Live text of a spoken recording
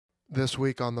This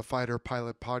week on the Fighter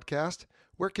Pilot Podcast,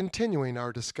 we're continuing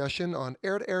our discussion on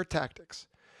air-to-air tactics,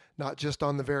 not just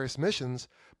on the various missions,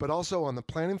 but also on the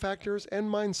planning factors and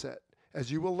mindset,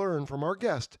 as you will learn from our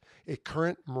guest, a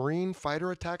current Marine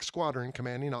Fighter Attack Squadron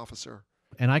commanding officer.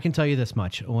 And I can tell you this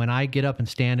much. When I get up and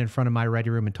stand in front of my ready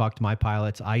room and talk to my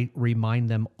pilots, I remind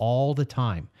them all the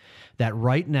time that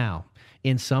right now,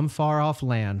 in some far-off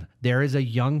land, there is a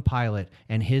young pilot,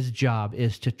 and his job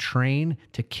is to train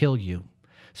to kill you.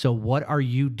 So what are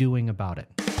you doing about it?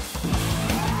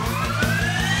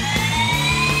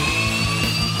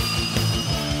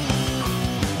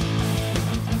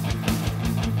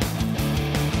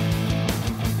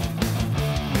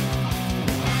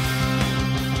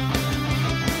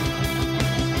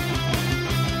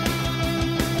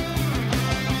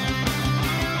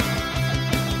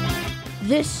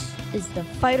 This is the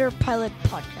Fighter Pilot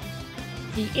Podcast,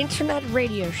 the internet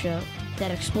radio show that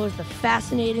explores the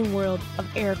fascinating world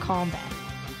of air combat,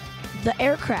 the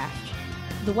aircraft,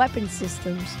 the weapon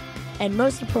systems, and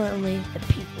most importantly, the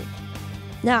people.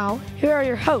 Now, here are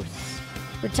your hosts,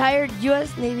 retired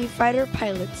U.S. Navy fighter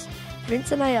pilots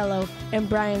Vincent Aiello and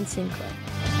Brian Sinclair.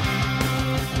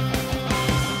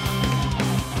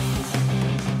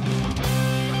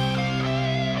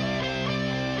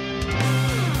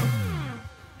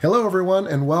 Hello, everyone,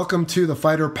 and welcome to the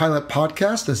Fighter Pilot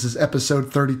Podcast. This is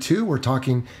episode 32. We're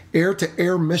talking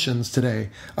air-to-air missions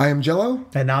today. I am Jello.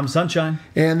 And I'm Sunshine.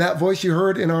 And that voice you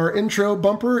heard in our intro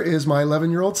bumper is my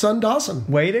 11-year-old son, Dawson.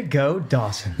 Way to go,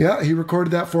 Dawson. Yeah, he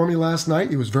recorded that for me last night.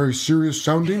 He was very serious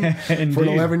sounding for an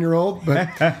 11-year-old, but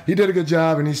he did a good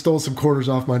job, and he stole some quarters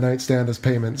off my nightstand as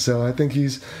payment, so I think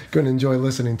he's going to enjoy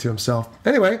listening to himself.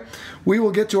 Anyway, we will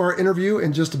get to our interview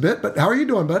in just a bit, but how are you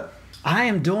doing, bud? I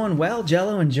am doing well,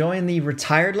 Jello, enjoying the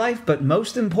retired life, but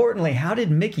most importantly, how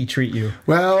did Mickey treat you?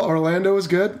 Well, Orlando was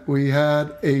good. We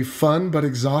had a fun but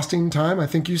exhausting time. I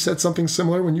think you said something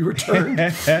similar when you returned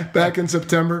back in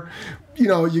September. You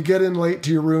know, you get in late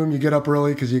to your room, you get up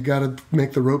early because you got to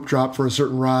make the rope drop for a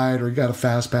certain ride or you got a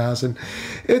fast pass. And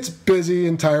it's busy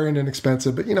and tiring and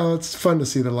expensive, but, you know, it's fun to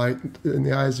see the light in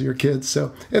the eyes of your kids,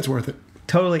 so it's worth it.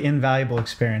 Totally invaluable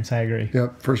experience, I agree.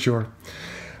 Yep, for sure.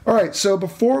 All right, so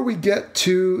before we get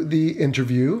to the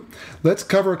interview, let's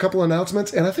cover a couple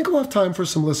announcements, and I think we'll have time for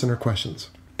some listener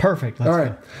questions. Perfect. All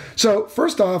right. So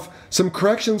first off, some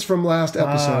corrections from last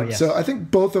episode. Yes. So I think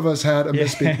both of us had a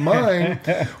misspeak. Mine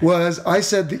was I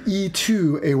said the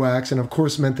E2 AWACS and of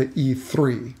course meant the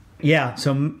E3. Yeah,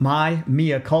 so my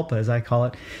mea culpa, as I call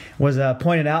it, was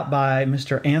pointed out by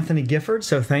Mr. Anthony Gifford,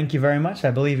 so thank you very much.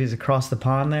 I believe he's across the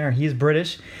pond there. He's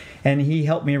British, and he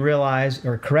helped me realize,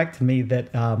 or correct me,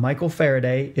 that Michael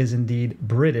Faraday is indeed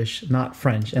British, not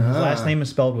French, and his last name is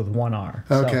spelled with one R.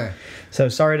 Okay. So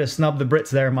sorry to snub the Brits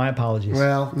there, my apologies.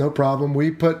 Well, no problem. We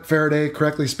put Faraday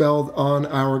correctly spelled on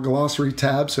our glossary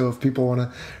tab, so if people want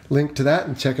to link to that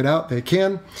and check it out, they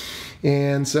can.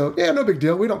 And so, yeah, no big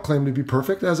deal. We don't claim to be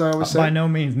perfect, as I always say. By no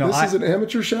means. No, This is an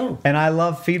amateur show. And I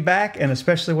love feedback, and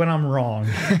especially when I'm wrong.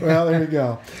 Well, there you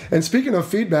go. And speaking of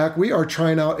feedback, we are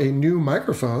trying out a new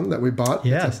microphone that we bought.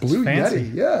 Yes, it's a Blue fancy.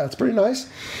 Yeti. Yeah, it's pretty nice.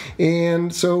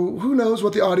 And so who knows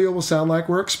what the audio will sound like.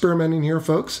 We're experimenting here,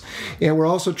 folks. And we're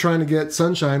also trying to get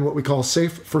Sunshine what we call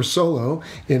safe for solo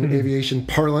in aviation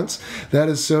parlance. That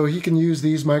is so he can use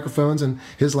these microphones and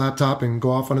his laptop and go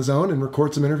off on his own and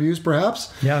record some interviews,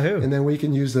 perhaps. Yahoo. And then we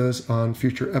can use those on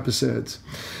future episodes.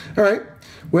 All right.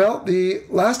 Well, the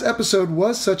last episode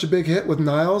was such a big hit with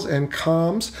Niles and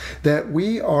comms that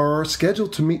we are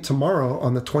scheduled to meet tomorrow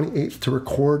on the 28th to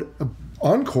record a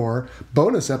encore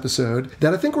bonus episode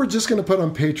that I think we're just going to put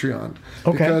on Patreon.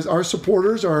 Okay. Because our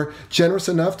supporters are generous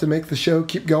enough to make the show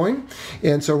keep going.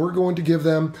 And so we're going to give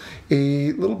them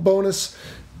a little bonus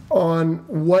on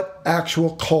what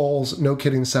actual calls, no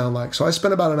kidding, sound like. So I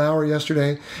spent about an hour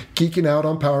yesterday geeking out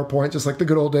on PowerPoint, just like the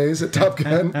good old days at Top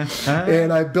Gun.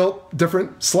 And I built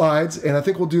different slides, and I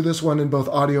think we'll do this one in both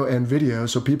audio and video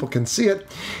so people can see it.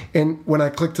 And when I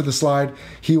click to the slide,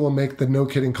 he will make the no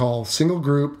kidding call. Single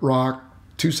group, rock,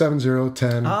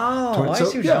 270-10. Oh, 20. I see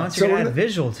what you're doing. So you're going to add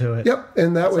visual to it. Yep,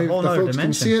 and that That's way a whole the nother folks can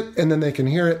dimension. see it, and then they can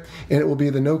hear it, and it will be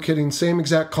the no kidding same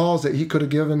exact calls that he could have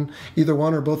given either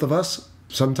one or both of us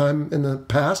sometime in the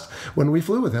past when we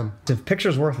flew with him. If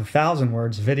picture's worth 1,000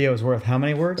 words, video is worth how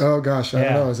many words? Oh gosh, I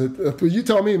don't know. Is it? You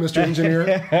tell me, Mr.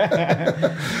 Engineer.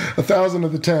 1,000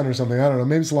 of the 10 or something. I don't know.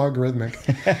 Maybe it's logarithmic.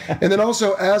 And then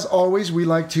also, as always, we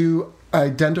like to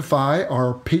identify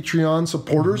our Patreon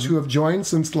supporters who have joined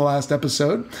since the last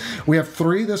episode. We have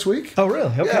 3 this week. Oh,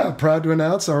 really? Okay. Yeah, proud to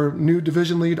announce our new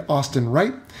division lead, Austin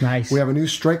Wright. Nice. We have a new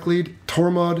strike lead,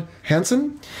 Tormod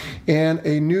Hansen, and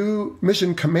a new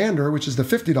mission commander, which is the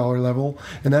 $50 level,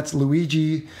 and that's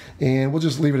Luigi, and we'll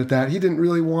just leave it at that. He didn't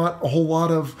really want a whole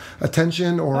lot of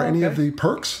attention or any of the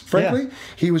perks, frankly. Yeah.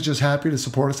 He was just happy to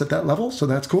support us at that level, so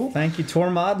that's cool. Thank you,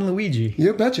 Tormod and Luigi.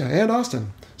 You betcha, and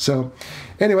Austin. So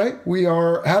anyway, we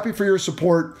are happy for your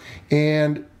support,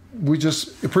 and we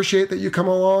just appreciate that you come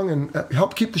along and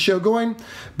help keep the show going,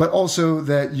 but also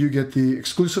that you get the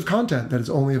exclusive content that is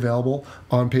only available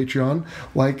on Patreon,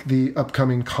 like the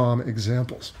upcoming comm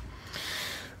examples.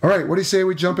 All right, what do you say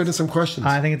we jump into some questions?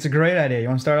 I think it's a great idea. You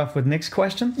want to start off with Nick's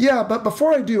question? Yeah, but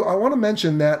before I do, I want to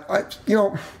mention that I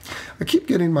keep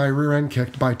getting my rear end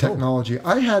kicked by technology.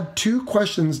 I had 2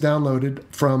 questions downloaded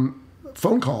from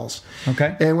phone calls.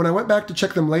 Okay. And when I went back to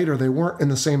check them later, they weren't in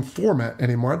the same format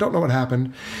anymore. I don't know what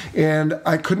happened. And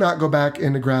I could not go back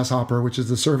into Grasshopper, which is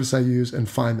the service I use, and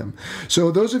find them. So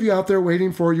those of you out there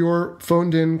waiting for your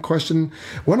phoned in question,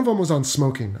 one of them was on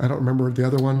smoking. I don't remember the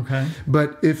other one. Okay.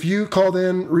 But if you called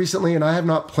in recently and I have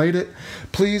not played it,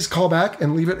 please call back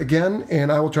and leave it again,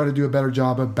 and I will try to do a better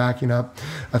job of backing up.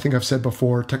 I think I've said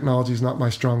before, technology is not my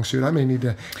strong suit. I may need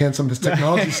to hand some of this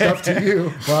technology stuff to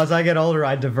you. Well, as I get older,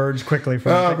 I diverge quickly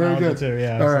from technology too.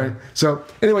 Yeah. All right. So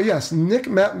anyway, yes, Nick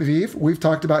Matviv, we've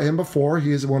talked about him before.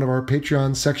 He is one of our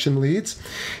Patreon section leads.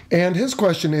 And his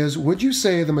question is, would you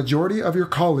say the majority of your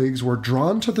colleagues were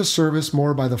drawn to the service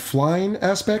more by the flying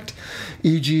aspect,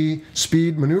 e.g.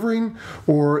 speed maneuvering,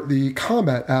 or the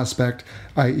combat aspect,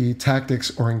 i.e.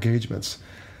 tactics or engagements?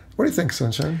 What do you think,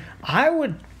 Sunshine? I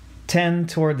would tend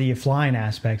toward the flying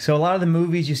aspect. So a lot of the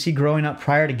movies you see growing up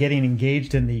prior to getting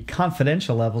engaged in the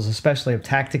confidential levels, especially of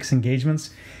tactics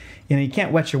engagements, you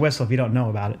can't wet your whistle if you don't know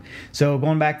about it. So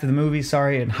going back to the movies,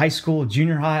 in high school,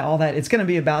 junior high, all that, it's going to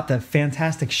be about the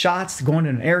fantastic shots, going to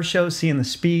an air show, seeing the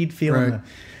speed, feeling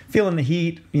the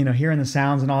heat, hearing the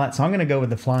sounds and all that. So I'm going to go with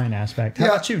the flying aspect. How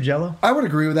about you, Jello? I would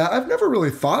agree with that. I've never really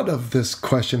thought of this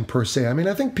question per se. I mean,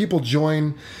 I think people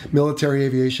join military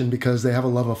aviation because they have a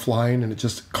love of flying and it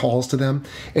just calls to them.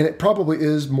 And it probably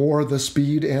is more the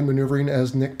speed and maneuvering,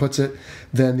 as Nick puts it,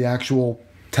 than the actual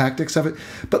tactics of it.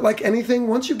 But like anything,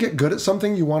 once you get good at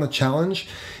something, you want a challenge.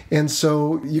 And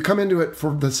so you come into it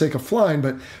for the sake of flying,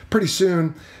 but pretty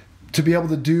soon, to be able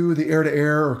to do the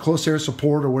air-to-air or close air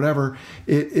support or whatever,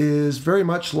 it is very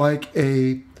much like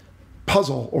a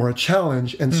puzzle or a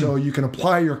challenge. And so you can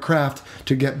apply your craft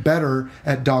to get better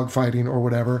at dogfighting or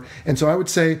whatever. And so I would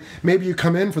say maybe you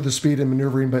come in for the speed and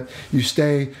maneuvering, but you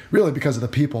stay really because of the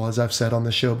people, as I've said on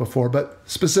the show before. But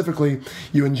specifically,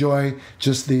 you enjoy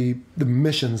just the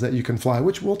missions that you can fly,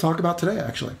 which we'll talk about today,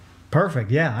 actually.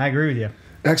 Perfect. Yeah, I agree with you.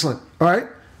 Excellent. All right.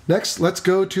 Next, let's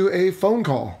go to a phone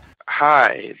call.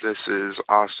 Hi, this is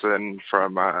Austin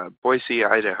from Boise,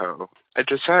 Idaho. I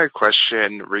just had a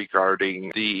question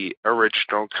regarding the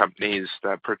original companies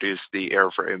that produced the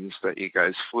airframes that you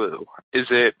guys flew. Is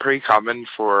it pretty common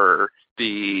for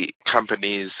the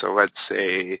companies, so let's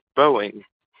say Boeing,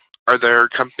 are there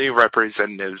company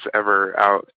representatives ever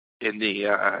out in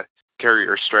the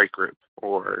carrier strike group,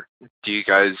 or do you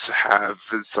guys have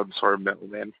some sort of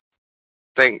middleman?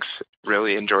 Thanks.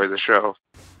 Really enjoy the show.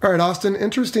 All right, Austin,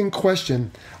 interesting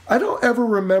question. I don't ever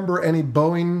remember any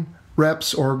Boeing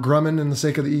reps or Grumman in the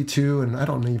sake of the E-2, and I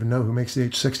don't even know who makes the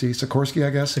H-60. Sikorsky,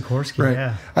 I guess? Sikorsky, right.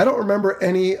 Yeah. I don't remember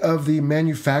any of the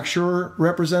manufacturer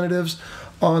representatives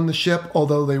on the ship,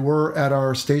 although they were at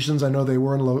our stations. I know they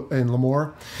were in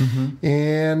Lemoore. Mm-hmm.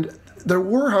 And there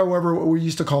were, however, what we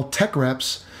used to call tech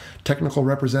reps, technical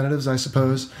representatives, I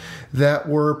suppose, that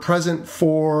were present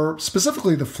for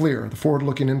specifically the FLIR, the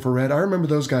forward-looking infrared. I remember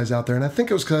those guys out there, and I think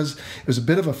it was because it was a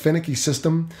bit of a finicky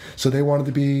system, so they wanted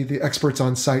to be the experts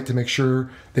on site to make sure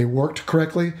they worked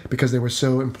correctly because they were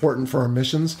so important for our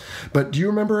missions. But do you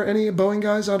remember any Boeing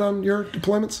guys out on your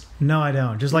deployments? No, I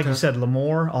don't. Just like you said,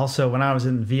 Lemoore. Also, when I was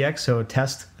in VX, so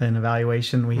test and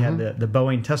evaluation, we had the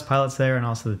Boeing test pilots there and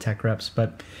also the tech reps.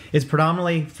 But it's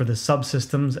predominantly for the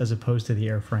subsystems as opposed to the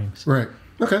airframes. Right.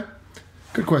 Okay.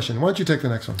 Good question. Why don't you take the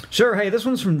next one? Sure. Hey, this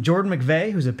one's from Jordan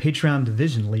McVeigh, who's a Patreon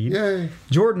division lead. Yay.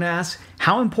 Jordan asks,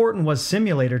 how important was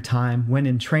simulator time when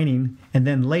in training and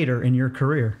then later in your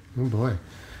career? Oh, boy.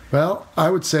 Well, I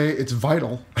would say it's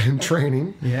vital in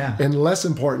training and less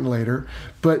important later.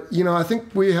 But, I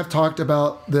think we have talked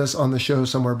about this on the show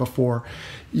somewhere before.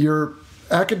 Your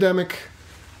academic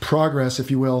progress, if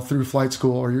you will, through flight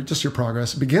school, or your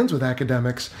progress, begins with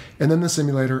academics and then the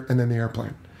simulator and then the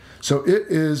airplane. So it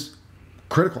is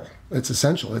critical. It's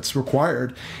essential. It's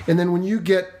required. And then when you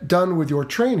get done with your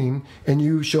training and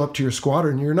you show up to your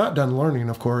squadron, you're not done learning,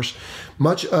 of course.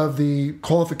 Much of the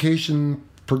qualification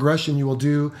progression you will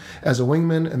do as a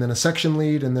wingman and then a section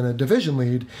lead and then a division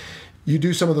lead, you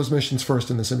do some of those missions first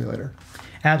in the simulator.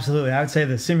 Absolutely. I would say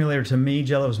the simulator to me,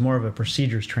 Jello, is more of a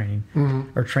procedures training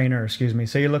or trainer, excuse me.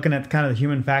 So you're looking at kind of the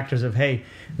human factors of, hey,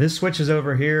 this switch is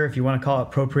over here, if you want to call it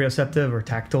proprioceptive or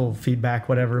tactile feedback,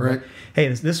 whatever. Right. But, hey,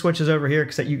 this switch is over here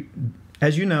because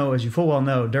as you full well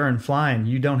know, during flying,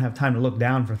 you don't have time to look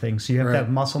down for things. So you have to have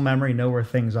muscle memory, know where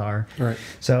things are. Right.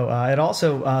 So it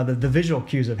also, the visual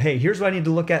cues of, hey, here's what I need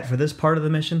to look at for this part of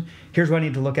the mission. Here's what I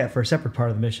need to look at for a separate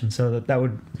part of the mission. So that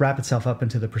would wrap itself up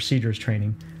into the procedures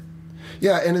training.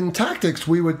 Yeah, and in tactics,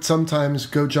 we would sometimes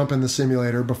go jump in the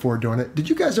simulator before doing it. Did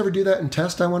you guys ever do that in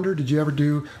test, I wonder? Did you ever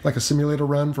do like a simulator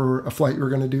run for a flight you were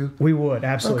going to do? We would,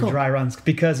 absolutely. Oh, cool. Dry runs,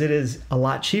 because it is a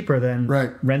lot cheaper than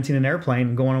renting an airplane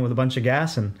and going on with a bunch of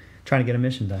gas and trying to get a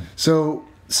mission done. So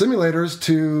simulators,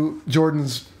 to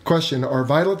Jordan's question, are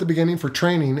vital at the beginning for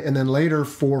training and then later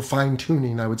for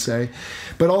fine-tuning, I would say.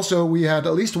 But also we had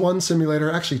at least one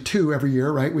simulator, actually two every year,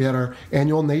 right? We had our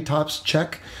annual NATOPS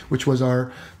check, which was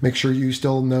our make sure you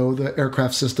still know the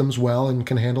aircraft systems well and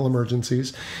can handle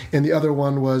emergencies. And the other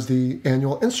one was the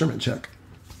annual instrument check.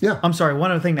 Yeah. I'm sorry,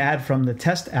 one other thing to add from the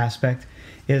test aspect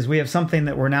is we have something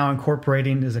that we're now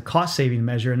incorporating as a cost-saving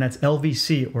measure, and that's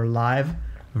LVC, or live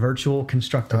virtual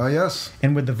constructive. Yes.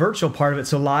 And with the virtual part of it,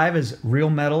 so live is real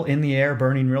metal in the air,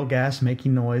 burning real gas,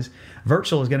 making noise.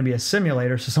 Virtual is going to be a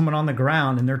simulator, so someone on the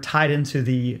ground, and they're tied into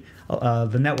the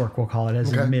network, we'll call it,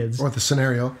 as in MIDS. Or the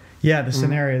scenario. Yeah, the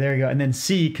scenario, there you go. And then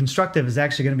C, constructive, is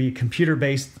actually going to be a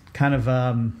computer-based kind of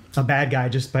a bad guy,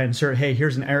 just by insert, hey,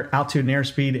 here's an altitude and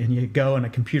airspeed, and you go, and a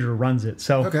computer runs it.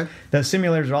 So the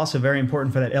simulators are also very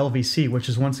important for that LVC, which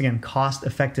is, once again,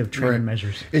 cost-effective training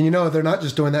measures. And they're not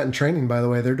just doing that in training, by the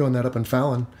way. They're doing that up in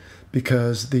Fallon,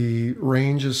 because the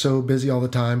range is so busy all the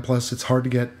time, plus it's hard to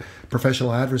get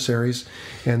professional adversaries.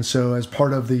 And so as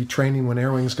part of the training when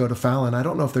air wings go to Fallon, I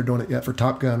don't know if they're doing it yet for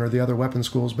Top Gun or the other weapon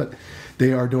schools, but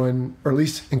they are doing, or at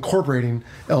least incorporating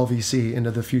LVC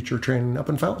into the future training up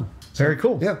in Fallon. So, very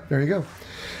cool. Yeah, there you go.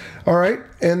 All right,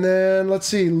 and then let's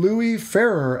see. Louis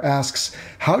Ferrer asks,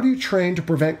 how do you train to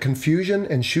prevent confusion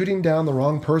and shooting down the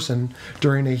wrong person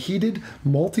during a heated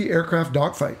multi-aircraft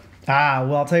dogfight?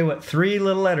 Well, I'll tell you what, 3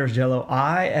 little letters, Jello.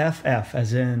 IFF,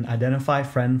 as in identify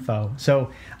friend foe.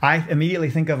 So I immediately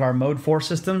think of our Mode 4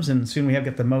 systems, and soon we have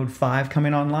got the Mode 5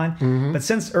 coming online. But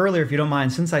since earlier, if you don't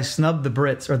mind, since I snubbed the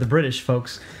Brits, or the British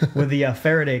folks, with the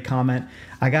Faraday comment,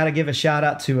 I got to give a shout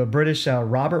out to a British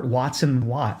Robert Watson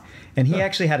Watt. And he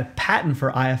actually had a patent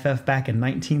for IFF back in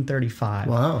 1935.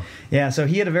 Wow. Yeah, so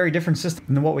he had a very different system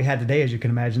than what we had today, as you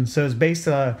can imagine. So it's based,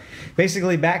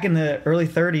 basically back in the early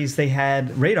 30s, they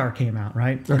had radar came out,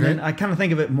 right? And then I kind of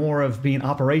think of it more of being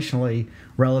operationally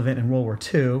relevant in World War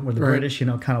II, where the British,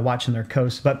 kind of watching their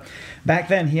coast. But back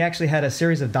then, he actually had a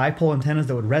series of dipole antennas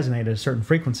that would resonate at a certain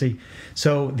frequency.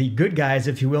 So the good guys,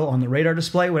 if you will, on the radar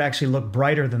display would actually look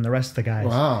brighter than the rest of the guys.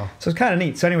 Wow. So it's kind of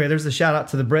neat. So anyway, there's the shout out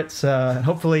to the Brits.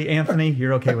 Hopefully, Anthony,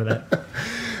 you're okay with it.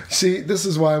 See, this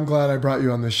is why I'm glad I brought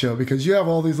you on this show, because you have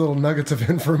all these little nuggets of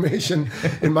information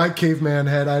in my caveman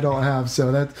head I don't have.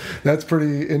 So that's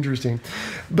pretty interesting.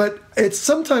 But it's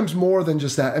sometimes more than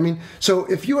just that. I mean, so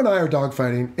if you and I are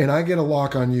dogfighting and I get a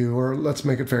lock on you, or let's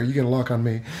make it fair, you get a lock on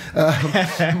me,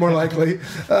 more likely,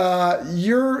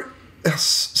 your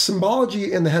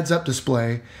symbology in the heads-up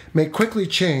display may quickly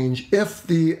change if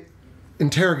the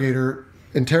interrogator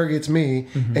interrogates me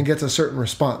and gets a certain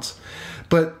response.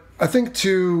 But I think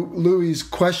to Louis'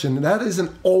 question, that isn't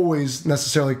always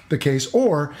necessarily the case,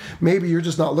 or maybe you're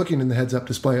just not looking in the heads-up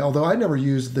display, although I never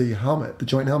used the helmet, the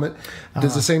joint helmet.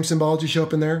 Does the same symbology show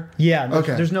up in there? Yeah,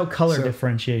 there's no color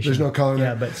differentiation. There's no color there.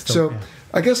 Yeah, but still,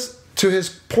 I guess to his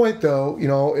point, though,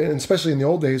 and especially in the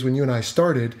old days when you and I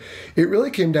started, it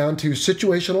really came down to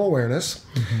situational awareness,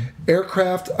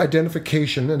 aircraft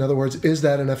identification. In other words, is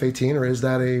that an F-18 or is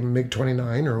that a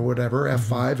MiG-29 or whatever,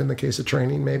 F-5 in the case of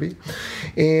training maybe?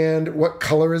 And what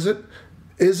color is it?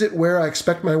 Is it where I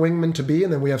expect my wingman to be?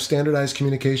 And then we have standardized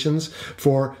communications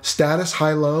for status,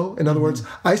 high, low. In other words,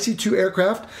 I see 2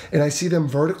 aircraft and I see them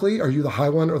vertically. Are you the high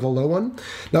one or the low one?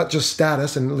 Not just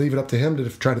status and leave it up to him to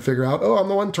try to figure out, I'm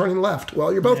the one turning left.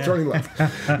 Well, you're both turning left.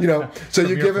 So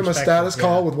you give him a status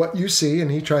call with what you see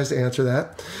and he tries to answer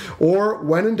that. Or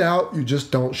when in doubt, you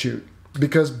just don't shoot.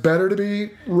 Because better to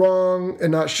be wrong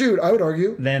and not shoot, I would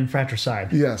argue. Than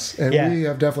fratricide. Yes, and we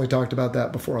have definitely talked about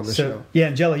that before on the show. Yeah,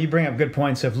 and Jello, you bring up good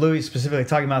points. So if Louis specifically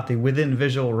talking about the within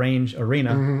visual range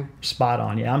arena, spot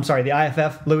on. Yeah, I'm sorry, the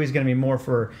IFF, Louis is going to be more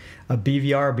for a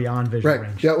BVR, beyond visual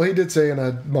range. Yeah, well, he did say in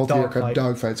a multi-aircraft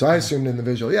dogfight, so I assumed in the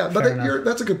visual. Yeah, but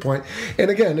that's a good point.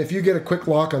 And again, if you get a quick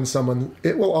lock on someone,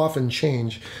 it will often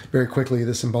change very quickly,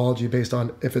 the symbology, based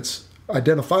on if it's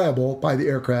identifiable by the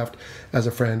aircraft as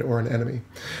a friend or an enemy.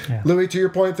 Yeah. Louis, to your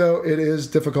point, though, it is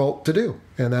difficult to do,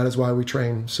 and that is why we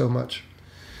train so much.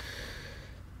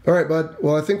 All right, bud.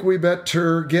 Well, I think we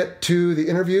better get to the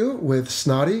interview with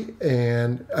SNOTY,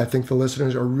 and I think the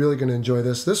listeners are really going to enjoy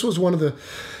this. This was one of the...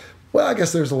 Well, I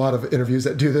guess there's a lot of interviews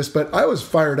that do this, but I was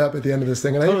fired up at the end of this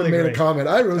thing, and I even made a comment.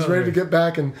 I was ready to get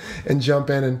back and jump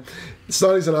in, and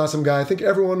SNOTY's an awesome guy. I think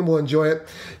everyone will enjoy it.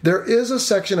 There is a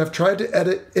section, I've tried to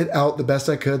edit it out the best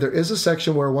I could. There is a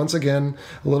section where, once again,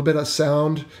 a little bit of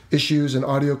sound issues and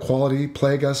audio quality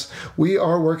plague us. We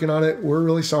are working on it. We're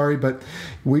really sorry, but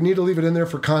we need to leave it in there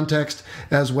for context,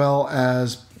 as well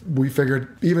as we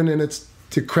figured, even in its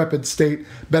decrepit state,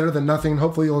 better than nothing.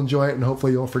 Hopefully you'll enjoy it, and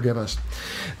hopefully you'll forgive us.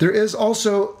 There is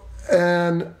also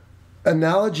an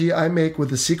analogy I make with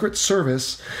the Secret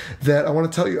Service that I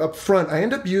want to tell you up front. I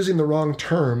end up using the wrong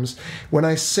terms. When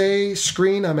I say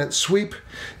screen, I meant sweep,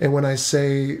 and when I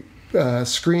say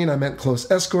screen, I meant close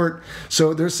escort.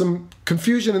 So there's some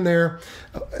confusion in there.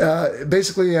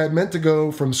 Basically, I meant to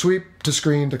go from sweep to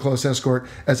screen to close escort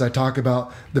as I talk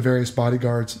about the various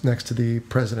bodyguards next to the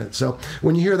president. So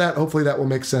when you hear that, hopefully that will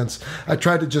make sense. I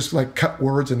tried to just cut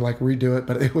words and redo it,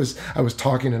 but I was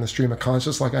talking in a stream of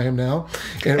conscious like I am now,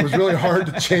 and it was really hard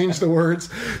to change the words.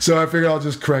 So I figured I'll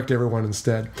just correct everyone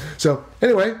instead. So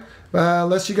anyway,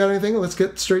 unless you got anything, let's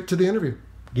get straight to the interview.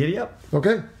 Giddy up.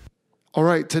 Okay. All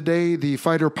right, today the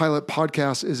Fighter Pilot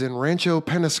Podcast is in Rancho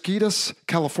Penasquitos,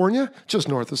 California, just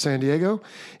north of San Diego,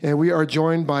 and we are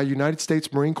joined by United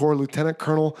States Marine Corps Lieutenant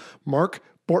Colonel Mark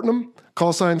Bortnem,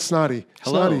 call sign SNOTY.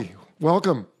 Hello. SNOTY,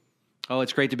 welcome. Oh,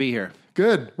 it's great to be here.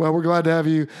 Good. Well, we're glad to have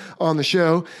you on the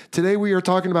show. Today we are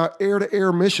talking about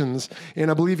air-to-air missions, and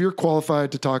I believe you're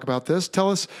qualified to talk about this. Tell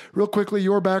us real quickly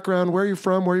your background, where you're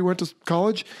from, where you went to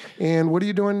college, and what are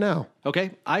you doing now?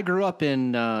 Okay. I grew up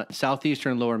in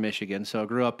southeastern Lower Michigan, so I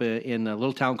grew up in a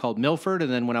little town called Milford,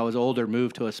 and then when I was older,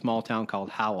 moved to a small town called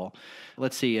Howell.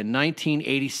 Let's see, in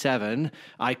 1987,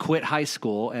 I quit high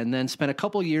school and then spent a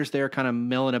couple years there kind of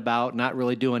milling about, not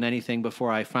really doing anything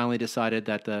before I finally decided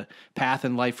that the path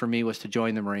in life for me was to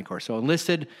join the Marine Corps. So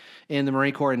enlisted in the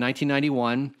Marine Corps in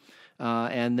 1991.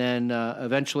 And then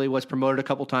eventually was promoted a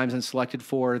couple times and selected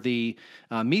for the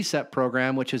MESEP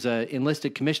program, which is an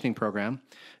enlisted commissioning program.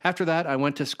 After that, I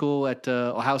went to school at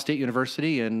Ohio State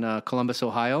University in Columbus,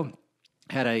 Ohio.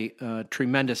 Had a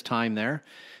tremendous time there.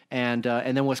 And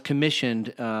then was commissioned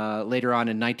later on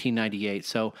in 1998.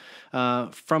 So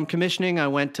from commissioning, I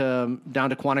went down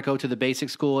to Quantico to the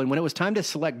basic school. And when it was time to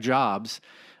select jobs,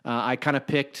 I kind of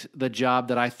picked the job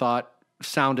that I thought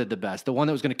sounded the best, the one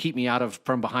that was going to keep me out of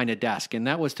from behind a desk, and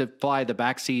that was to fly the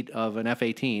backseat of an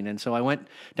F-18. And so I went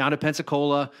down to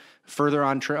Pensacola, further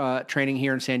on training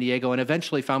here in San Diego, and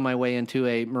eventually found my way into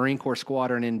a Marine Corps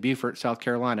squadron in Beaufort, South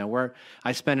Carolina, where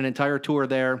I spent an entire tour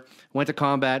there, went to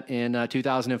combat in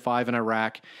 2005 in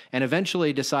Iraq, and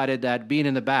eventually decided that being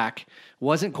in the back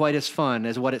wasn't quite as fun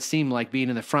as what it seemed like being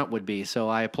in the front would be. So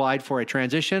I applied for a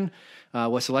transition,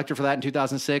 was selected for that in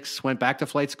 2006, went back to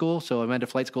flight school. So I went to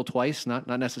flight school twice, not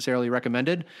necessarily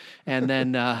recommended. And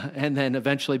then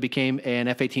eventually became an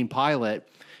F-18 pilot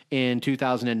in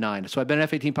 2009. So I've been an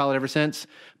F-18 pilot ever since,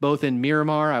 both in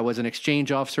Miramar. I was an exchange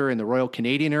officer in the Royal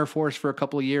Canadian Air Force for a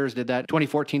couple of years, did that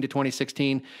 2014 to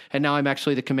 2016. And now I'm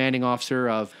actually the commanding officer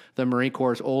of the Marine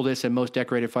Corps' oldest and most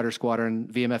decorated fighter squadron,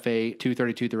 VMFA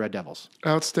 232, the Red Devils.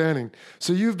 Outstanding.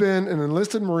 So you've been an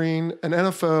enlisted Marine, an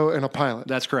NFO, and a pilot.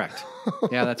 That's correct.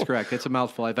 Yeah, that's correct. It's a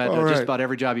mouthful. I've had All just right. about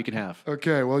every job you can have.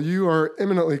 Okay, well, you are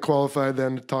eminently qualified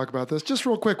then to talk about this. Just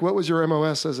real quick, what was your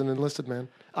MOS as an enlisted man?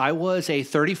 I was a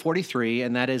 3043,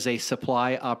 and that is a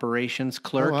supply operations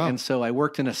clerk. Oh, wow. And so I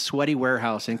worked in a sweaty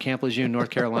warehouse in Camp Lejeune, North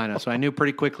Carolina. So I knew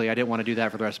pretty quickly I didn't want to do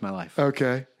that for the rest of my life.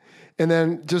 Okay. And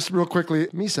then just real quickly,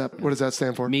 MESEP, what does that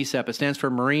stand for? MESEP, it stands for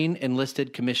Marine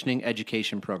Enlisted Commissioning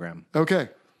Education Program. Okay.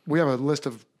 We have a list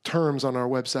of terms on our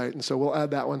website, and so we'll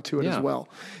add that one to it Yeah. as well.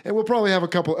 And we'll probably have a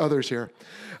couple others here.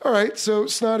 All right, so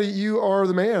SNOTY, you are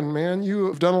the man. You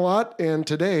have done a lot, and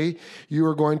today you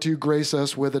are going to grace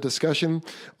us with a discussion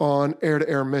on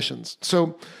air-to-air missions.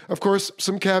 So, of course,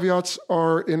 some caveats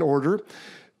are in order.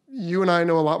 you and I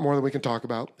know a lot more than we can talk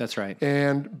about. That's right.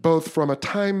 And both from a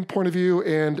time point of view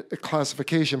and a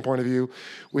classification point of view,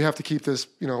 we have to keep this,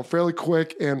 fairly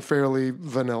quick and fairly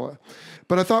vanilla.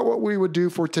 But I thought what we would do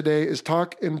for today is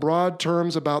talk in broad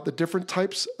terms about the different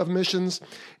types of missions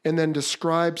and then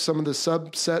describe some of the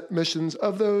subset missions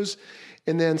of those,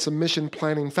 and then some mission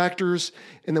planning factors.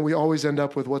 And then we always end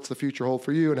up with what's the future hold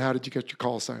for you and how did you get your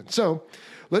call sign. So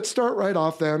let's start right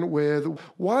off then with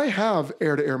why have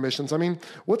air-to-air missions? I mean,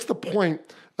 what's the point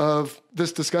of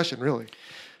this discussion, really?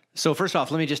 So first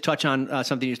off, let me just touch on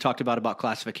something you talked about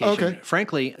classification. Okay.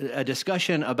 Frankly, a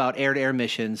discussion about air-to-air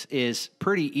missions is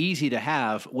pretty easy to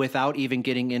have without even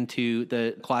getting into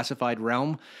the classified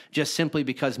realm, just simply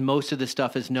because most of the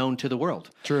stuff is known to the world.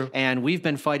 True. And we've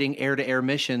been fighting air-to-air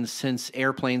missions since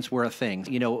airplanes were a thing.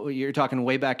 You're talking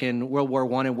way back in World War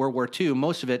I and World War II.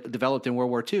 Most of it developed in World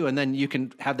War II. And then you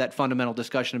can have that fundamental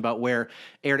discussion about where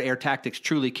air-to-air tactics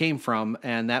truly came from.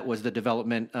 And that was the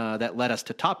development that led us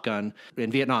to Top Gun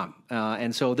in Vietnam.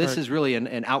 And so this is really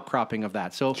an outcropping of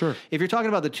that. So if you're talking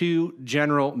about the two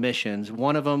general missions,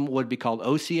 one of them would be called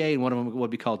OCA and one of them would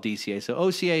be called DCA. So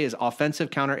OCA is offensive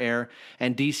counter-air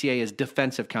and DCA is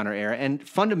defensive counter-air. And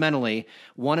fundamentally,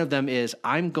 one of them is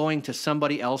I'm going to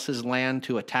somebody else's land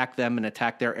to attack them and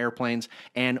attack their airplanes.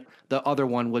 And the other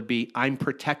one would be I'm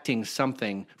protecting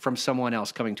something from someone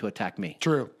else coming to attack me.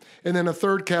 True. And then a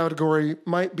third category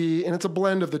might be, and it's a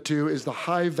blend of the two, is the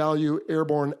high-value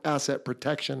airborne asset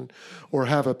protection, or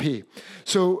HAVA-P.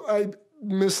 So I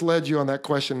misled you on that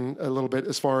question a little bit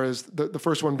as far as the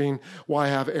first one being why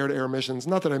have air-to-air missions.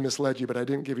 Not that I misled you, but I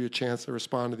didn't give you a chance to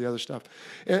respond to the other stuff.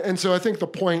 And so I think the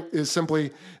point is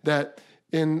simply that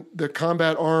in the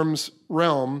combat arms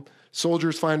realm,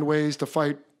 soldiers find ways to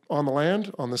fight on the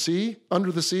land, on the sea,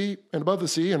 under the sea, and above the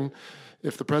sea, and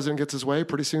if the president gets his way,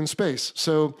 pretty soon space.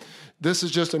 So this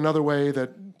is just another way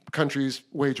that countries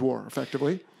wage war,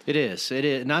 effectively. It is.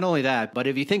 Not only that, but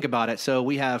if you think about it, so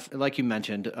we have, like you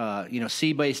mentioned,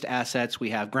 sea-based assets, we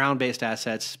have ground-based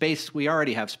assets, space, we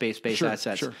already have space-based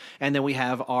assets, and then we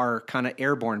have our kind of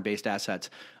airborne-based assets.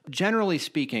 Generally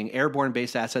speaking,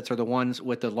 airborne-based assets are the ones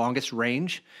with the longest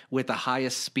range, with the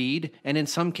highest speed, and in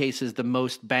some cases, the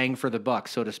most bang for the buck,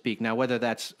 so to speak. Now, whether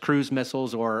that's cruise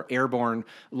missiles or airborne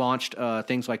launched,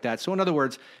 things like that. So in other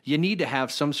words, you need to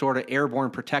have some sort of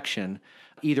airborne protection,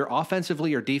 either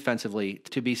offensively or defensively,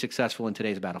 to be successful in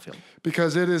today's battlefield.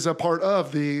 Because it is a part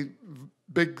of the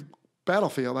big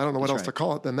battlefield. I don't know what else to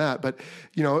call it than that. But,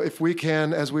 if we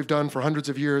can, as we've done for hundreds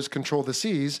of years, control the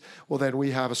seas, well, then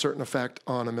we have a certain effect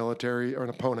on a military, or an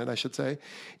opponent, I should say.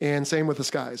 And same with the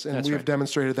skies. And we've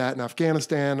demonstrated that in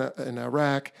Afghanistan, in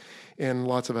Iraq, and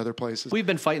lots of other places. We've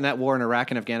been fighting that war in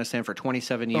Iraq and Afghanistan for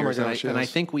 27 years. Oh my gosh, and I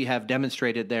think we have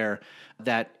demonstrated there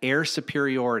that air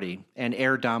superiority and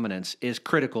air dominance is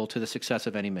critical to the success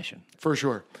of any mission. For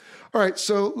sure. All right,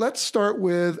 so let's start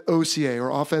with OCA, or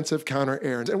offensive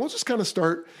counter-air. And we'll just kind of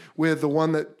start with the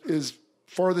one that is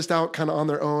farthest out kind of on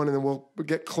their own, and then we'll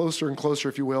get closer and closer,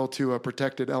 if you will, to a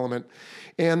protected element.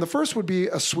 And the first would be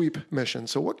a sweep mission.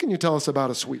 So what can you tell us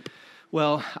about a sweep?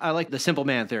 Well, I like the simple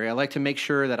man theory. I like to make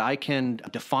sure that I can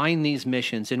define these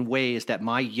missions in ways that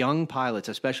my young pilots,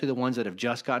 especially the ones that have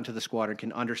just gotten to the squadron,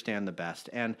 can understand the best.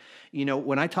 And,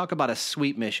 when I talk about a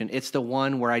sweep mission, it's the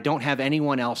one where I don't have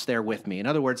anyone else there with me. In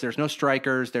other words, there's no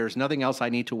strikers, there's nothing else I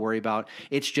need to worry about.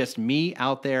 It's just me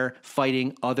out there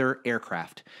fighting other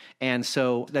aircraft. And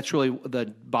so that's really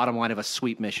the bottom line of a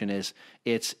sweep mission is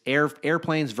it's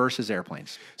airplanes versus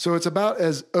airplanes. So it's about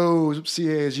as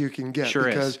OCA as you can get. Sure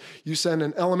because is. You send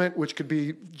an element, which could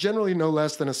be generally no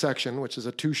less than a section, which is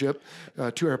a two-ship,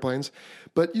 two airplanes,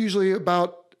 but usually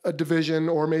about a division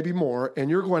or maybe more, and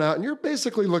you're going out and you're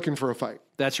basically looking for a fight.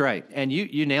 That's right. And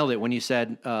you nailed it when you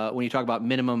said, when you talk about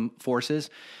minimum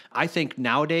forces. I think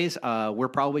nowadays we're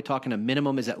probably talking a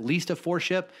minimum is at least a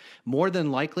 4-ship. More than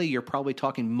likely, you're probably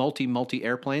talking multi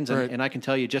airplanes. And I can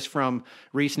tell you just from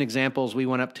recent examples, we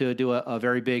went up to do a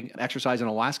very big exercise in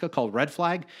Alaska called Red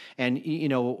Flag. And,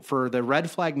 for the Red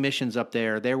Flag missions up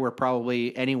there were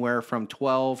probably anywhere from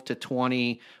 12 to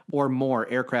 20 or more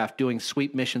aircraft doing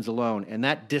sweep missions alone. And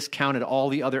that discounted all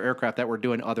the other aircraft that were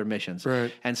doing other missions.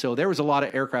 Right. And so there was a lot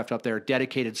of aircraft up there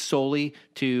dedicated solely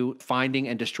to finding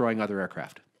and destroying other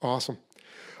aircraft. Awesome.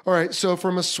 All right, so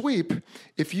from a sweep,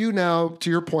 if you now, to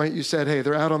your point, you said, hey,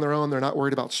 they're out on their own, they're not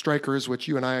worried about strikers, which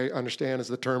you and I understand is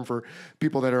the term for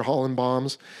people that are hauling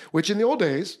bombs, which in the old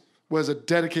days was a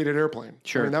dedicated airplane.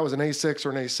 Sure. I mean, that was an A6 or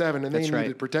an A7, and That's they right.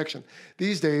 needed protection.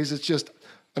 These days, it's just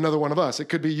another one of us. It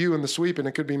could be you in the sweep, and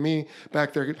it could be me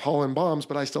back there hauling bombs,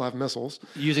 but I still have missiles.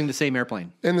 Using the same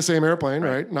airplane. In the same airplane,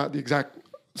 right? Not the exact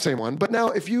same one. But now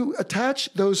if you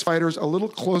attach those fighters a little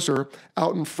closer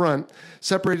out in front,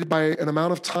 separated by an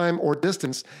amount of time or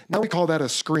distance, now we call that a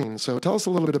screen. So tell us a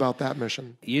little bit about that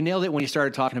mission. You nailed it when you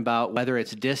started talking about whether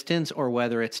it's distance or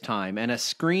whether it's time. And a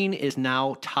screen is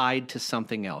now tied to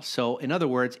something else. So in other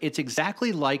words, it's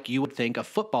exactly like you would think a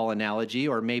football analogy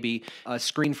or maybe a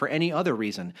screen for any other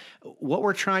reason. What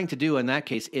we're trying to do in that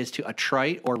case is to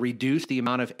attrite or reduce the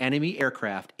amount of enemy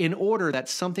aircraft in order that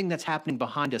something that's happening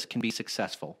behind us can be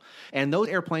successful. And those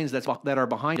airplanes that are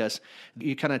behind us,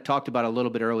 you kind of talked about a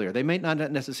little bit earlier. They may not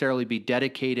necessarily be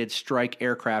dedicated strike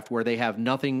aircraft where they have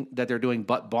nothing that they're doing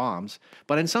but bombs,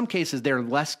 but in some cases they're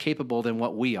less capable than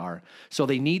what we are. So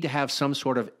they need to have some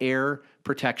sort of air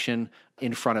protection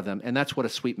in front of them, and that's what a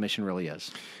sweep mission really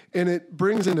is. And it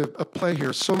brings into a play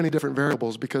here so many different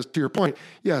variables because, to your point,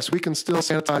 yes, we can still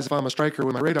sanitize if I'm a striker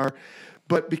with my radar,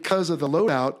 but because of the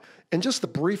loadout and just the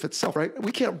brief itself, right?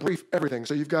 We can't brief everything.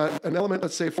 So you've got an element,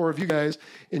 let's say 4 of you guys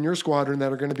in your squadron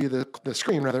that are going to be the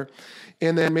screen, rather,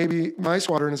 and then maybe my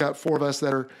squadron has got 4 of us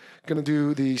that are going to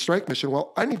do the strike mission.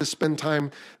 Well, I need to spend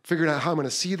time figuring out how I'm going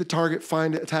to see the target,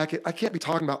 find it, attack it. I can't be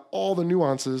talking about all the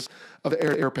nuances of the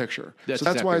air picture. So that's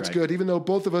exactly why it's right. good. Even though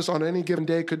both of us on any given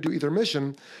day could do either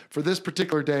mission, for this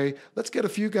particular day, let's get a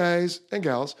few guys and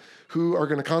gals who are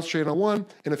going to concentrate on one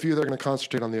and a few that are going to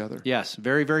concentrate on the other. Yes,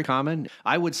 very, very common.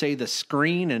 I would say the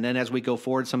screen, and then as we go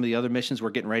forward, some of the other missions we're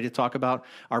getting ready to talk about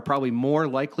are probably more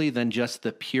likely than just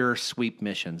the pure sweep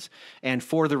missions. And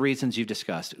for the reasons you've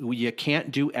discussed, you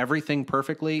can't do everything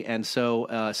perfectly. And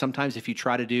so sometimes if you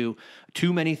try to do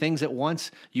too many things at once,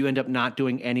 you end up not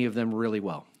doing any of them really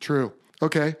well. True.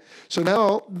 Okay. So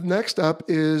now next up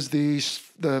is the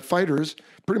fighters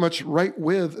pretty much right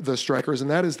with the strikers, and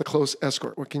that is the close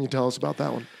escort. What can you tell us about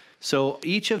that one? So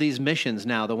each of these missions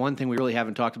now, the one thing we really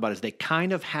haven't talked about is they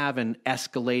kind of have an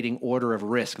escalating order of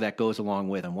risk that goes along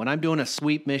with them. When I'm doing a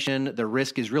sweep mission, the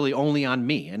risk is really only on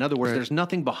me. In other words, there's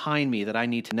nothing behind me that I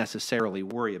need to necessarily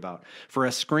worry about. For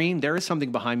a screen, there is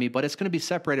something behind me, but it's going to be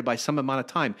separated by some amount of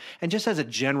time. And just as a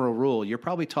general rule, you're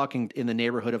probably talking in the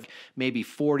neighborhood of maybe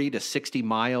 40 to 60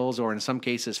 miles, or in some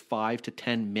cases 5 to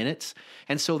 10 minutes.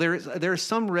 And so there's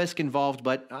some risk involved,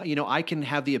 but I can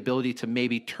have the ability to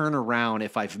maybe turn around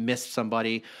if I've missed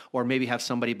somebody, or maybe have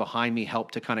somebody behind me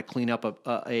help to kind of clean up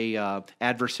a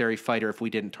adversary fighter if we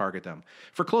didn't target them.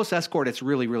 For close escort, it's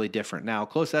really, really different. Now,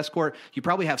 close escort, you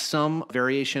probably have some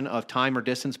variation of time or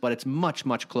distance, but it's much,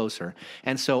 much closer.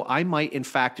 And so I might, in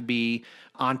fact, be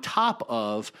on top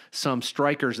of some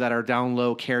strikers that are down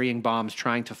low carrying bombs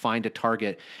trying to find a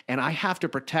target. And I have to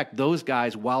protect those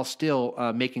guys while still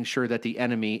making sure that the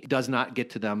enemy does not get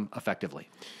to them effectively.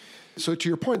 So to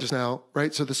your point just now,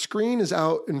 right? So the screen is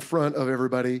out in front of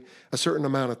everybody a certain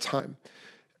amount of time.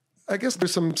 I guess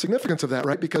there's some significance of that,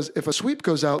 right? Because if a sweep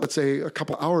goes out, let's say a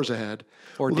couple hours ahead.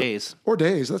 Or days. Or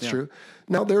days, that's true.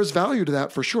 Now, there's value to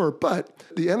that for sure, but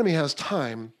the enemy has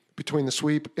time between the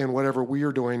sweep and whatever we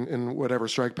are doing in whatever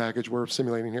strike package we're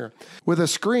simulating here. With a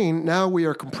screen, now we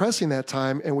are compressing that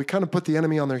time, and we kind of put the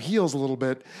enemy on their heels a little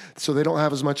bit so they don't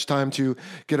have as much time to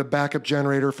get a backup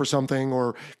generator for something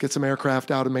or get some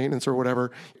aircraft out of maintenance or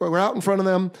whatever. We're out in front of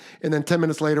them, and then 10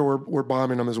 minutes later, we're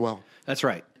bombing them as well. That's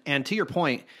right. And to your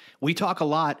point, we talk a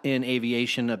lot in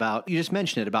aviation about, you just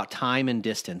mentioned it, about time and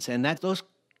distance, and those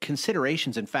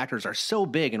considerations and factors are so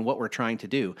big in what we're trying to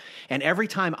do. And every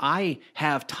time I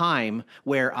have time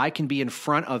where I can be in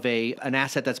front of an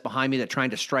asset that's behind me that's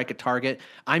trying to strike a target,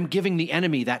 I'm giving the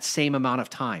enemy that same amount of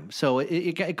time. So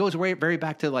it goes very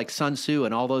back to like Sun Tzu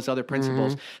and all those other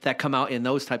principles that come out in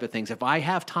those type of things. If I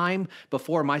have time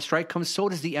before my strike comes, so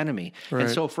does the enemy. Right.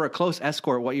 And so for a close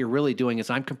escort, what you're really doing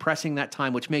is I'm compressing that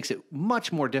time, which makes it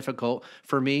much more difficult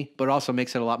for me, but also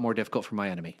makes it a lot more difficult for my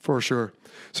enemy. For sure.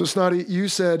 So Snotty, you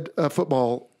said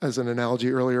football as an analogy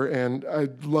earlier, and I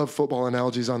love football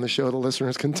analogies on the show. The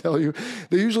listeners can tell you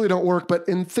they usually don't work, but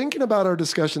in thinking about our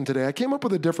discussion today, I came up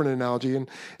with a different analogy, and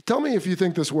tell me if you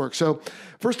think this works. So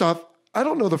first off, I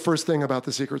don't know the first thing about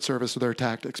the Secret Service or their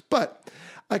tactics, but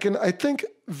I think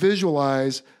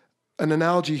visualize an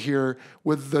analogy here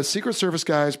with the Secret Service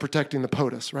guys protecting the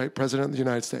POTUS, right? President of the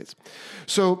United States.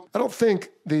 So I don't think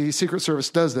the Secret Service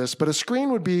does this, but a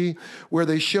screen would be where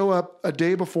they show up a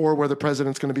day before where the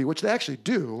president's going to be, which they actually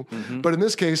do. Mm-hmm. But in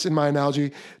this case, in my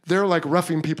analogy, they're like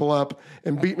roughing people up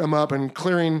and beating them up and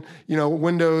clearing,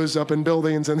 windows up in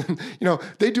buildings. And,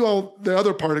 they do all the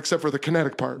other part except for the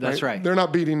kinetic part. That's right. They're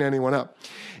not beating anyone up.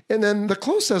 And then the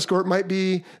close escort might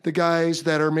be the guys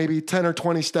that are maybe 10 or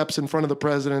 20 steps in front of the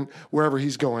president wherever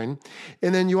he's going.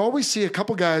 And then you always see a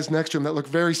couple guys next to him that look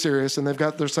very serious, and they've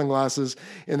got their sunglasses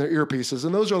and their earpieces,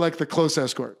 and those are like the close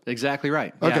escort. Exactly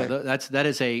right. Okay. Yeah,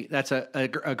 that's a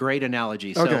great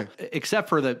analogy. So, Okay. except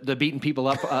for the beating people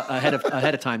up ahead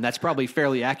of time, that's probably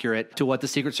fairly accurate to what the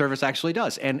Secret Service actually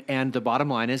does. And the bottom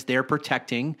line is they're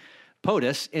protecting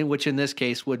POTUS, which in this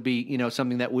case would be,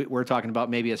 something that we're talking about,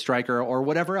 maybe a striker or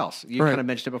whatever else. You kind of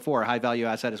mentioned it before, a high value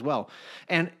asset as well.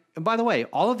 And by the way,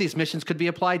 all of these missions could be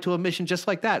applied to a mission just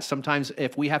like that. Sometimes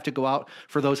if we have to go out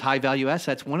for those high value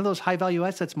assets, one of those high value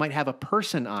assets might have a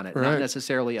person on it, not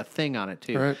necessarily a thing on it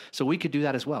too. Right. So we could do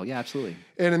that as well. Yeah, absolutely.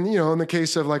 And in the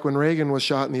case of like when Reagan was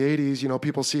shot in the 80s,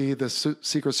 people see the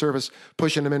Secret Service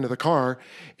pushing him into the car,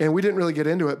 and we didn't really get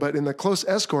into it, but in the close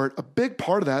escort, a big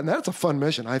part of that, and that's a fun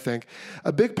mission, I think,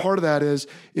 a big part of that is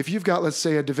if you've got, let's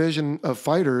say, a division of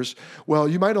fighters, well,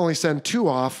 you might only send 2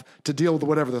 off to deal with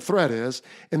whatever the threat is,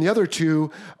 and the other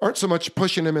 2 aren't so much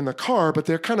pushing him in the car, but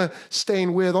they're kind of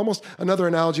staying with, almost another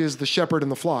analogy is the shepherd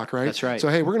and the flock, right? That's right. So,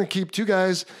 hey, we're going to keep 2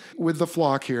 guys with the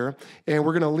flock here, and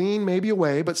we're going to lean maybe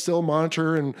away, but still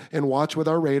monitor and watch with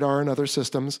our radar and other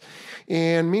systems.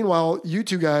 And meanwhile, you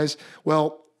 2 guys,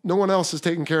 well, no one else is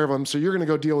taking care of them, so you're going to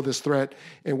go deal with this threat,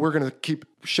 and we're going to keep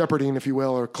shepherding, if you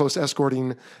will, or close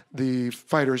escorting the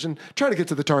fighters and try to get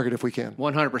to the target if we can.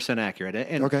 100% accurate.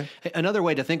 And another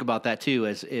way to think about that too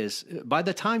is by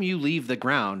the time you leave the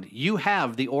ground, you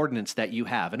have the ordnance that you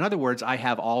have. In other words, I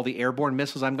have all the airborne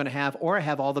missiles I'm going to have, or I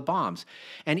have all the bombs.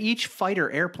 And each fighter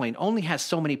airplane only has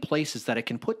so many places that it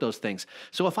can put those things.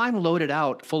 So if I'm loaded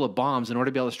out full of bombs in order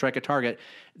to be able to strike a target,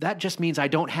 that just means I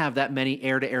don't have that many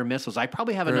air-to-air missiles. I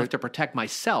probably have enough to protect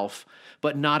myself,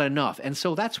 but not enough. And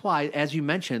so that's why, as you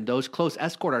mentioned, those close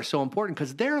escort are so important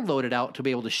because they're loaded out to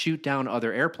be able to shoot down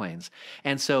other airplanes.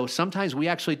 And so sometimes we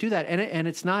actually do that. And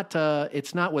it's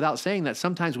not without saying that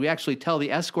sometimes we actually tell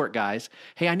the escort guys,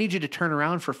 hey, I need you to turn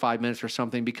around for 5 minutes or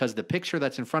something because the picture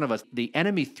that's in front of us, the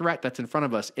enemy threat that's in front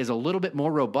of us is a little bit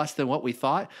more robust than what we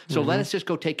thought. So let us just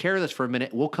go take care of this for a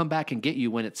minute. We'll come back and get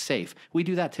you when it's safe. We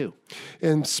do that too.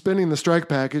 And spinning the strike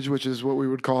package, which is what we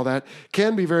would call that,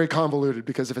 can be very convoluted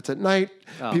because if it's at night,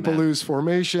 people lose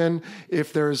formation.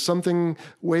 If there's something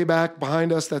way back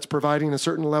behind us that's providing a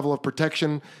certain level of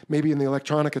protection, maybe in the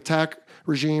electronic attack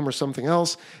regime or something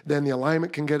else, then the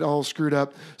alignment can get all screwed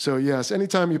up. So yes,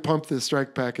 anytime you pump the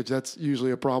strike package, that's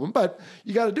usually a problem. But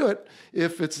you got to do it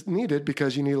if it's needed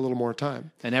because you need a little more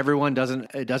time. And everyone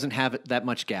doesn't have that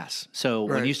much gas. So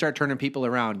when you start turning people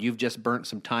around, you've just burnt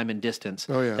some time and distance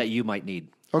that you might need.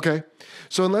 Okay.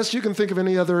 So unless you can think of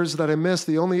any others that I missed,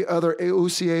 the only other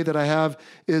OCA that I have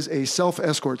is a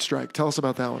self-escort strike. Tell us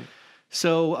about that one.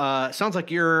 So sounds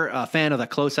like you're a fan of the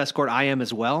close escort. I am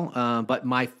as well. But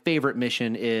my favorite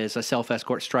mission is a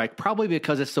self-escort strike, probably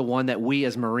because it's the one that we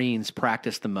as Marines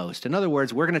practice the most. In other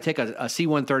words, we're going to take a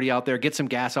C-130 out there, get some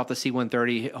gas off the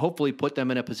C-130, hopefully put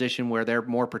them in a position where they're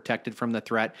more protected from the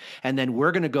threat. And then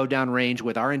we're going to go down range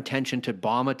with our intention to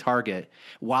bomb a target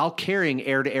while carrying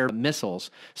air-to-air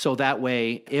missiles. So that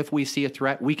way, if we see a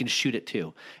threat, we can shoot it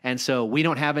too. And so we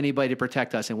don't have anybody to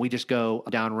protect us, and we just go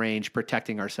down range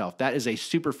protecting ourselves. That is a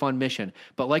super fun mission.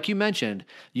 But like you mentioned,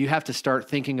 you have to start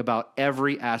thinking about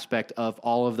every aspect of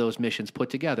all of those missions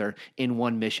put together in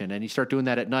one mission. And you start doing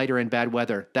that at night or in bad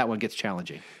weather, that one gets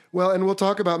challenging. Well, and we'll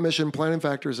talk about mission planning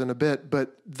factors in a bit,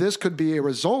 but this could be a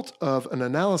result of an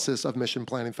analysis of mission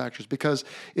planning factors because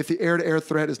if the air-to-air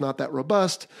threat is not that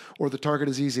robust or the target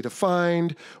is easy to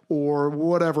find or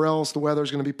whatever else, the weather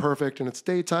is going to be perfect and it's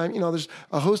daytime, there's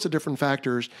a host of different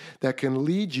factors that can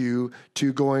lead you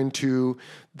to going to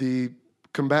the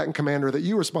combatant commander that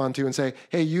you respond to and say,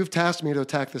 hey, you've tasked me to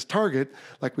attack this target,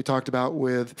 like we talked about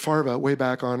with Farva way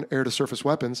back on air-to-surface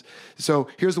weapons. So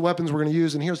here's the weapons we're going to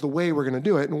use, and here's the way we're going to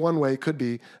do it. And one way could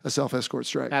be a self-escort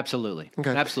strike. Absolutely.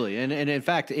 Okay. Absolutely. And in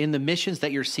fact, in the missions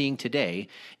that you're seeing today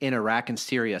in Iraq and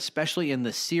Syria, especially in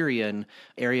the Syrian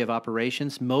area of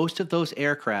operations, most of those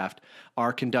aircraft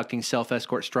are conducting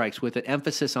self-escort strikes with an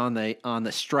emphasis on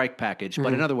the strike package.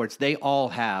 But in other words, they all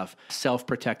have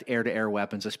self-protect air-to-air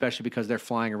weapons, especially because they're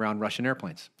flying around Russian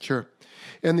airplanes. Sure.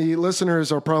 And the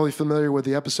listeners are probably familiar with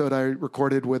the episode I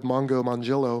recorded with Mongo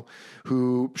Mangillo,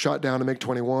 who shot down a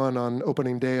MiG-21 on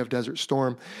opening day of Desert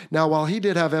Storm. Now, while he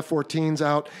did have F-14s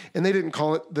out, and they didn't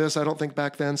call it this, I don't think,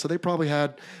 back then, so they probably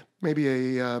had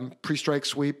maybe a pre-strike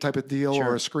sweep type of deal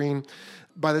or a screen.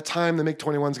 By the time the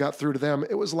MiG-21s got through to them,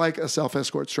 it was like a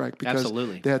self-escort strike because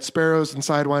they had Sparrows and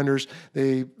Sidewinders.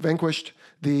 They vanquished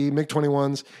the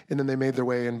MiG-21s, and then they made their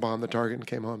way and bombed the target and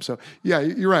came home. So, yeah,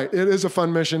 you're right. It is a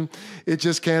fun mission. It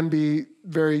just can be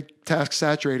very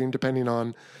task-saturating depending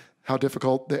on how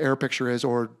difficult the air picture is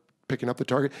or picking up the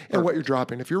target and what you're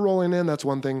dropping. If you're rolling in, that's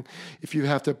one thing. If you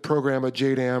have to program a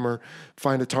JDAM or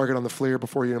find a target on the FLIR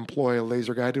before you employ a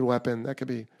laser guided weapon, that could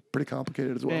be pretty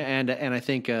complicated as well. And I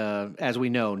think, as we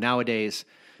know, nowadays,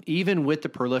 even with the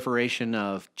proliferation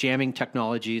of jamming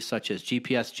technologies such as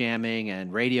GPS jamming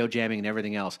and radio jamming and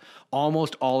everything else,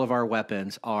 almost all of our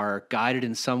weapons are guided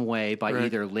in some way by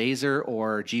either laser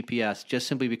or GPS, just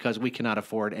simply because we cannot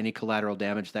afford any collateral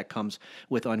damage that comes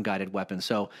with unguided weapons.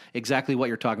 So exactly what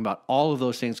you're talking about, all of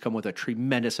those things come with a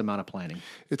tremendous amount of planning.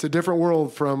 It's a different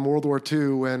world from World War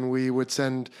II when we would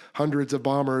send hundreds of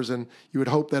bombers and you would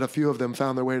hope that a few of them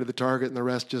found their way to the target and the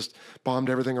rest just bombed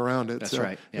everything around it. That's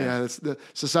right. Yeah,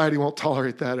 society won't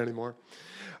tolerate that anymore.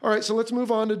 All right, so let's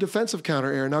move on to defensive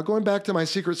counter-air. Now, going back to my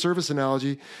Secret Service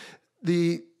analogy,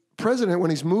 the president,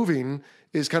 when he's moving,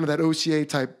 is kind of that OCA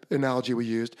type analogy we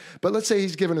used. But let's say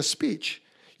he's given a speech.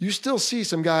 You still see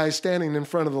some guys standing in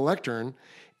front of the lectern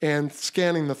and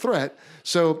scanning the threat.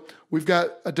 So we've got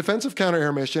a defensive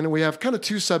counter-air mission, and we have kind of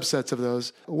two subsets of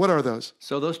those. What are those?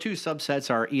 So those two subsets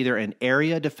are either an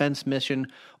area defense mission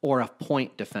or a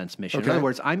point defense mission. Okay. In other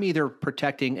words, I'm either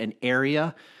protecting an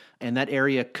area, and that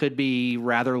area could be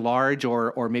rather large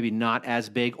or maybe not as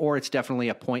big, or it's definitely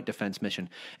a point defense mission.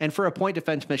 And for a point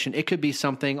defense mission, it could be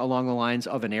something along the lines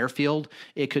of an airfield.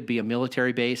 It could be a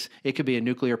military base. It could be a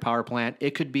nuclear power plant.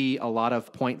 It could be a lot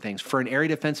of point things. For an area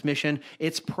defense mission,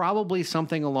 it's probably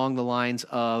something along the lines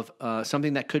of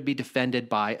something that could be defended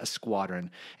by a squadron.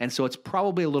 And so it's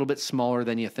probably a little bit smaller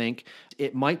than you think.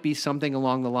 It might be something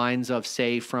along the lines of,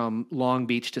 say, from Long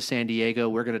Beach to San Diego,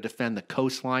 we're going to defend the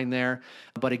coastline there.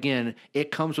 But again,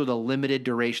 it comes with a limited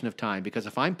duration of time, because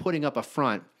if I'm putting up a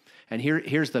front, and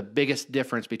here's the biggest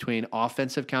difference between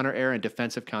offensive counter-air and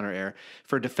defensive counter-air.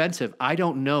 For defensive, I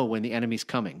don't know when the enemy's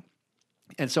coming.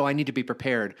 And so I need to be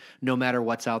prepared no matter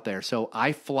what's out there. So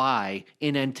I fly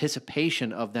in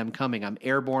anticipation of them coming. I'm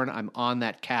airborne. I'm on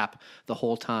that cap the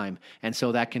whole time. And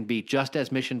so that can be just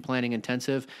as mission planning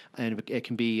intensive, and it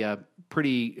can be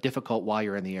pretty difficult while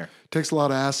you're in the air. It takes a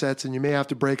lot of assets, and you may have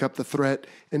to break up the threat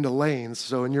into lanes.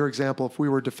 So in your example, if we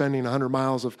were defending 100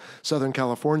 miles of Southern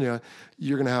California,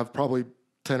 you're going to have probably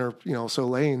 10 or so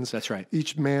lanes. That's right.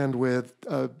 Each manned with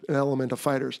an element of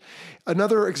fighters.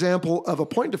 Another example of a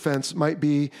point defense might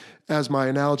be, as my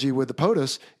analogy with the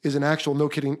POTUS, is an actual, no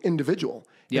kidding, individual.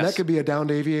 Yes. And that could be a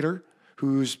downed aviator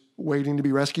who's waiting to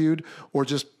be rescued, or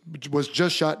was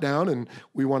just shot down, and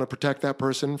we want to protect that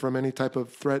person from any type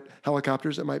of threat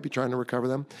helicopters that might be trying to recover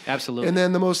them. Absolutely. And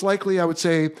then the most likely, I would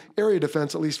say, area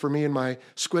defense, at least for me and my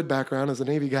squid background as a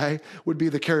Navy guy, would be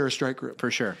the carrier strike group.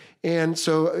 For sure. And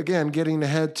so again, getting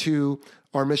ahead to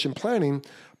our mission planning,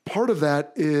 part of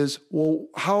that is, well,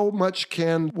 how much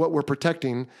can what we're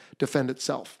protecting defend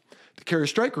itself? The carrier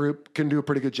strike group can do a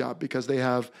pretty good job because they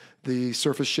have the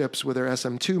surface ships with their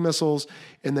SM-2 missiles,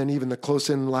 and then even the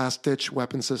close-in last-ditch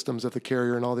weapon systems of the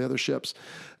carrier and all the other ships.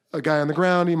 A guy on the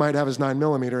ground, he might have his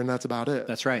 9mm, and that's about it.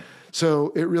 That's right.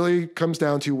 So it really comes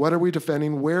down to, what are we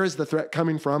defending? Where is the threat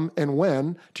coming from, and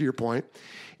when, to your point?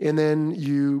 And then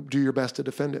you do your best to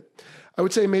defend it. I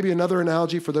would say maybe another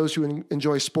analogy for those who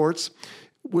enjoy sports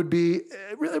would be,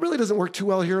 it really doesn't work too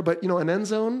well here, but an end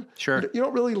zone. Sure. You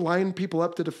don't really line people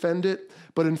up to defend it,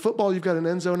 but in football, you've got an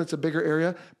end zone, it's a bigger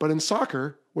area. But in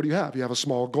soccer, what do you have? You have a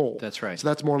small goal. That's right. So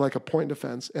that's more like a point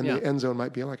defense, and the end zone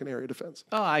might be like an area defense.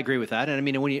 Oh, I agree with that. And I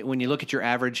mean, when you look at your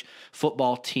average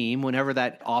football team, whenever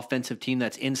that offensive team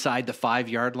that's inside the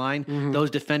 5-yard line, those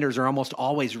defenders are almost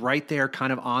always right there,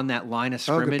 kind of on that line of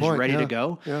scrimmage, ready to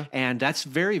go. Yeah. And that's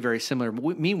very, very similar.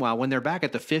 Meanwhile, when they're back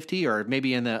at the 50 or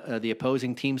maybe in the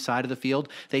opposing team side of the field,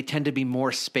 they tend to be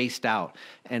more spaced out.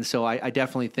 And so I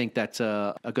definitely think that's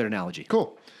a good analogy.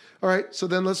 Cool. All right, so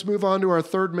then let's move on to our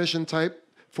third mission type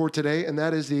for today, and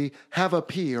that is the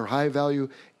HAVA-P, or High Value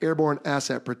Airborne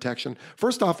Asset Protection.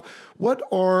 First off, what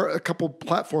are a couple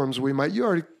platforms you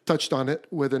already touched on it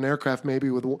with an aircraft, maybe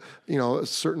with a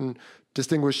certain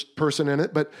distinguished person in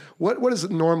it, but what is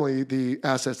normally the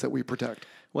assets that we protect?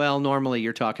 Well, normally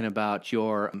you're talking about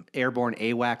your airborne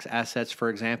AWACS assets, for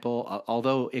example,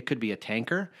 although it could be a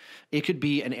tanker. It could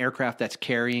be an aircraft that's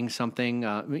carrying something.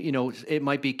 It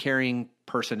might be carrying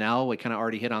personnel. We kind of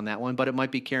already hit on that one, but it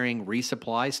might be carrying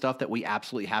resupply stuff that we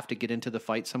absolutely have to get into the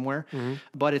fight somewhere.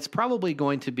 But it's probably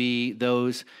going to be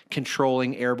those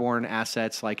controlling airborne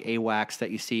assets like AWACS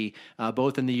that you see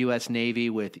both in the U.S. Navy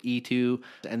with E-2,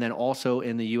 and then also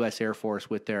in the U.S. Air Force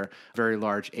with their very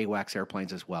large AWACS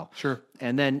airplanes as well. Sure.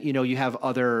 And then, you have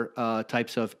other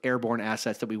types of airborne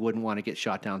assets that we wouldn't want to get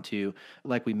shot down to,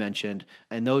 like we mentioned.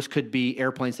 And those could be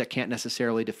airplanes that can't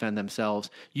necessarily defend themselves.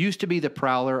 Used to be the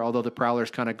Prowler, although the Prowler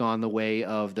Prowler's kind of gone the way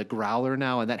of the Growler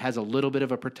now, and that has a little bit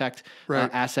of a protect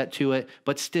asset to it.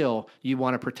 But still, you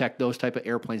want to protect those type of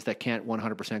airplanes that can't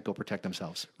 100% go protect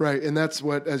themselves. Right, and that's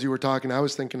what, as you were talking, I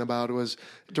was thinking about was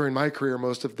during my career,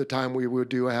 most of the time we would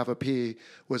do a have a P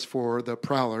was for the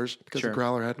Prowlers because the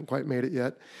Growler hadn't quite made it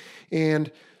yet.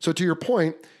 And so to your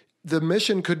point, the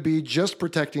mission could be just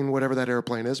protecting whatever that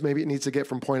airplane is. Maybe it needs to get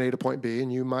from point A to point B,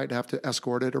 and you might have to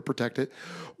escort it or protect it.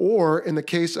 Or in the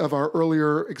case of our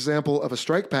earlier example of a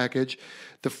strike package,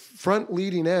 the front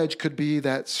leading edge could be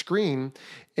that screen,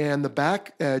 and the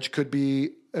back edge could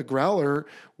be a Growler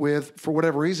with, for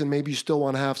whatever reason, maybe you still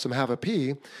want to have some have a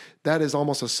P. That is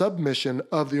almost a submission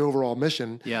of the overall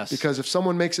mission. Yes. Because if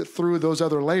someone makes it through those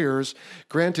other layers,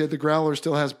 granted, the Growler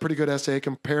still has pretty good SA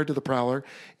compared to the Prowler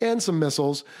and some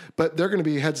missiles, but they're going to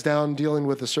be heads down dealing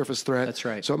with the surface threat. That's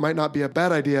right. So it might not be a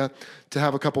bad idea to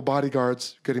have a couple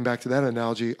bodyguards, getting back to that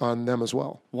analogy, on them as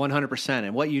well. 100%.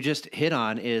 And what you just hit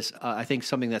on is, I think,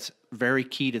 something that's very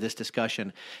key to this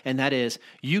discussion, and that is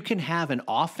you can have an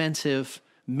offensive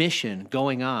mission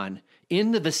going on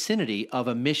in the vicinity of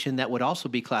a mission that would also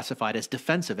be classified as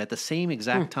defensive at the same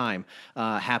exact time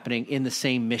happening in the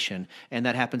same mission. And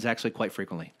that happens actually quite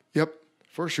frequently. Yep,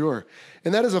 for sure.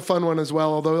 And that is a fun one as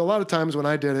well, although a lot of times when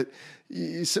I did it,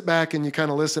 you sit back and you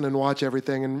kind of listen and watch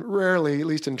everything, and rarely, at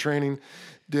least in training,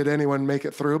 did anyone make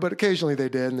it through, but occasionally they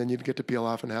did, and then you'd get to peel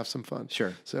off and have some fun.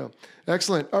 Sure. So,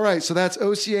 excellent. All right, so that's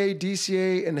OCA,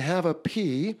 DCA, and have a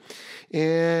P.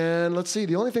 And let's see,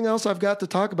 the only thing else I've got to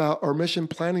talk about are mission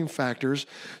planning factors.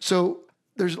 So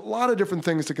there's a lot of different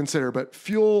things to consider, but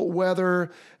fuel,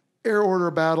 weather, air order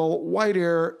battle, white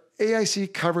air,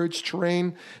 AIC coverage,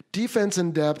 terrain, defense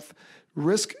in depth,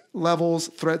 risk levels,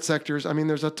 threat sectors. I mean,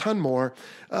 there's a ton more.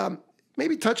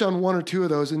 Maybe touch on one or two of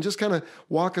those and just kind of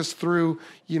walk us through,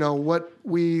 what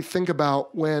we think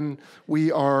about when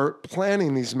we are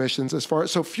planning these missions as far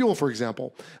as, so fuel, for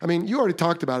example. I mean, you already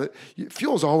talked about it.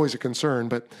 Fuel is always a concern,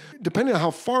 but depending on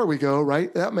how far we go,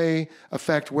 right, that may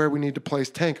affect where we need to place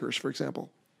tankers, for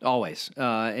example. Always.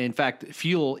 In fact,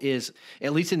 fuel is,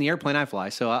 at least in the airplane I fly,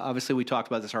 so obviously we talked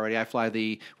about this already, I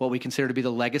fly what we consider to be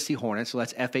the Legacy Hornet, so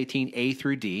that's F-18A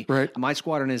through D. Right. My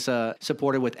squadron is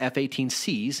supported with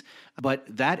F-18Cs, but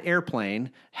that airplane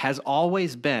has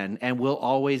always been and will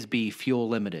always be fuel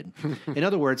limited. In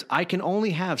other words, I can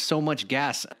only have so much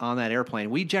gas on that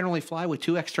airplane. We generally fly with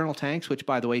 2 external tanks, which,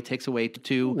 by the way, takes away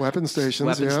 2 weapon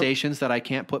stations that I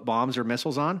can't put bombs or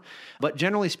missiles on. But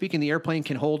generally speaking, the airplane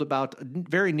can hold about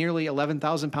very nearly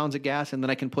 11,000 pounds of gas, and then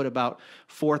I can put about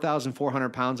 4,400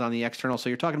 pounds on the external. So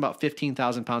you're talking about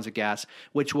 15,000 pounds of gas,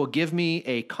 which will give me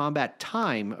a combat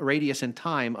time, radius and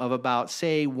time of about,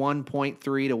 say, 1.3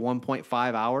 to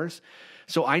 1.5 hours.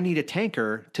 So I need a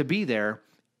tanker to be there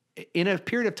in a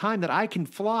period of time that I can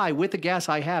fly with the gas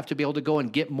I have to be able to go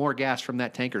and get more gas from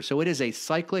that tanker. So it is a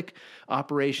cyclic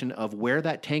operation of where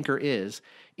that tanker is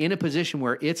in a position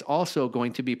where it's also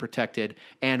going to be protected,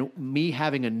 and me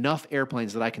having enough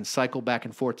airplanes that I can cycle back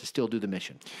and forth to still do the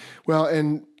mission. Well,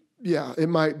 and yeah, it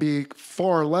might be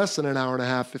far less than an hour and a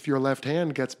half if your left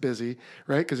hand gets busy,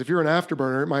 right? Because if you're an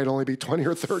afterburner, it might only be 20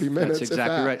 or 30 minutes. That's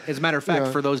exactly right. As a matter of fact,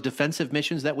 for those defensive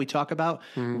missions that we talk about,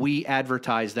 we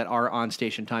advertise that our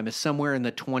on-station time is somewhere in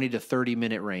the 20 to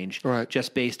 30-minute range,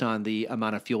 just based on the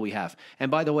amount of fuel we have.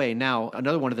 And by the way, now,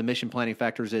 another one of the mission planning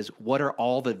factors is what are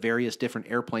all the various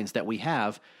different airplanes that we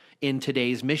have in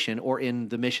today's mission or in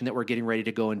the mission that we're getting ready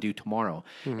to go and do tomorrow.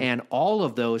 And all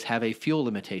of those have a fuel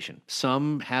limitation.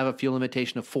 Some have a fuel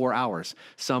limitation of 4 hours.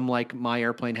 Some, like my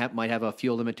airplane, might have a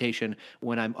fuel limitation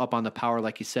when I'm up on the power,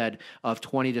 like you said, of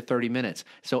 20 to 30 minutes.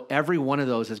 So every one of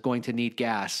those is going to need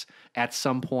gas at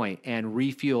some point, and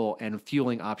refuel and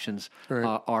fueling options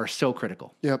are so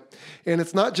critical. Yep. And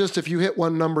it's not just if you hit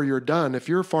one number, you're done. If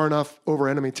you're far enough over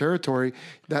enemy territory,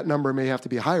 that number may have to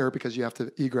be higher because you have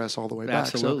to egress all the way back.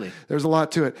 Absolutely. So there's a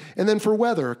lot to it. And then for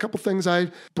weather, a couple things I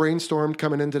brainstormed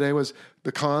coming in today was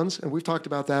the cons, and we've talked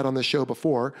about that on the show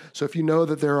before. So if you know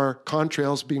that there are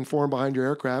contrails being formed behind your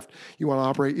aircraft, you want to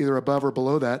operate either above or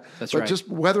below that. That's but right. Just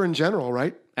weather in general,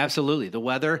 right? Absolutely. The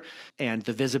weather and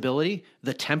the visibility,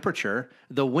 the temperature,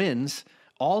 the winds,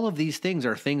 all of these things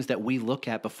are things that we look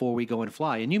at before we go and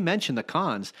fly. And you mentioned the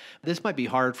cons. This might be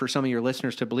hard for some of your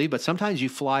listeners to believe, but sometimes you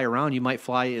fly around, you might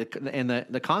fly, and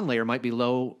the con layer might be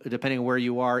low depending on where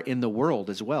you are in the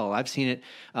world as well. I've seen it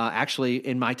actually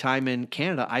in my time in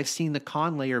Canada. I've seen the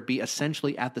con layer be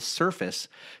essentially at the surface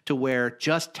to where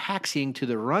just taxiing to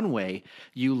the runway,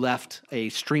 you left a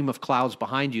stream of clouds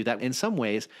behind you that in some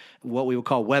ways, what we would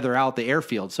call weather out the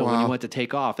airfield. So when you went to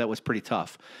take off, that was pretty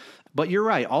tough. But you're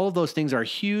right. All of those things are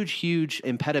huge, huge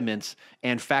impediments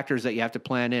and factors that you have to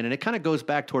plan in. And it kind of goes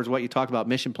back towards what you talked about,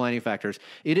 mission planning factors.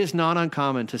 It is not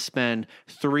uncommon to spend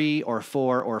 3 or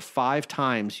 4 or 5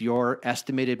 times your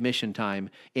estimated mission time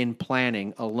in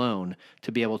planning alone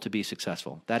to be able to be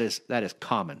successful. That is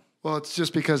common. Well, it's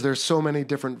just because there's so many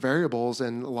different variables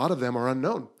and a lot of them are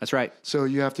unknown. That's right. So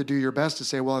you have to do your best to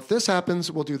say, well, if this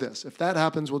happens, we'll do this. If that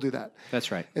happens, we'll do that.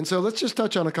 That's right. And so let's just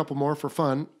touch on a couple more for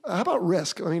fun. How about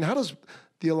risk? I mean, how does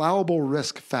the allowable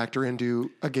risk factor into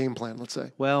a game plan, let's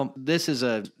say? Well, this is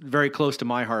very close to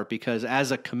my heart because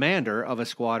as a commander of a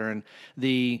squadron,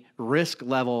 the risk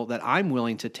level that I'm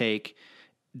willing to take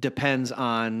depends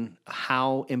on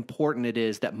how important it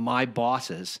is that my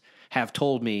bosses have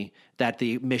told me that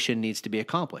the mission needs to be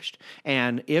accomplished.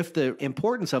 And if the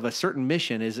importance of a certain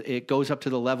mission it goes up to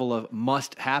the level of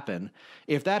must happen,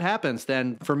 if that happens,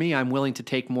 then for me, I'm willing to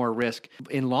take more risk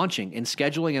in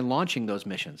scheduling and launching those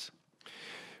missions.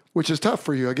 Which is tough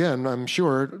for you. Again, I'm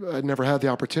sure I never had the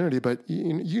opportunity, but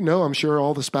I'm sure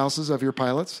all the spouses of your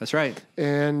pilots. That's right.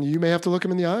 And you may have to look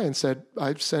them in the eye and said,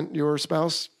 I've sent your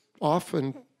spouse off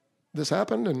and this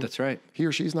happened, and that's right. He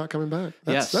or she's not coming back.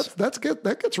 Yes. That's good.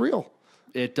 That gets real.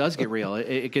 It does get real.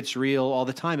 It gets real all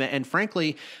the time. And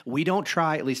frankly, we don't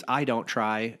try, at least I don't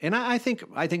try, and I think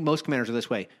most commanders are this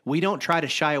way. We don't try to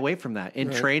shy away from that.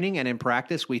 In training and in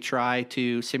practice, we try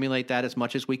to simulate that as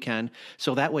much as we can.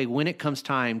 So that way, when it comes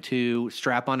time to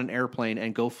strap on an airplane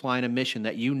and go fly in a mission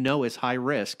that you know is high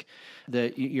risk,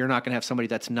 that you're not going to have somebody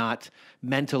that's not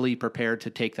mentally prepared to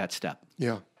take that step.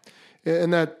 Yeah.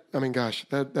 And that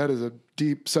is a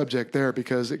deep subject there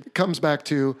because it comes back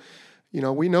to,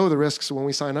 we know the risks when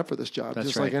we sign up for this job, That's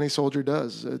just right. like any soldier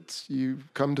does. You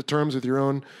come to terms with your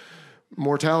own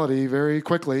mortality very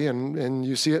quickly and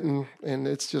you see it and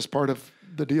it's just part of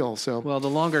the deal. So, well, the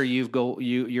longer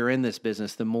you're in this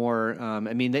business, the more,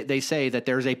 they say that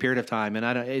there's a period of time and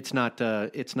it's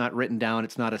not written down.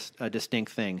 It's not a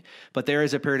distinct thing, but there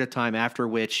is a period of time after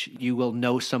which you will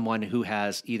know someone who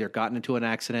has either gotten into an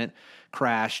accident,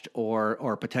 crashed,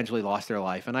 or potentially lost their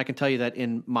life. And I can tell you that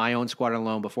in my own squadron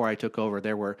alone, before I took over,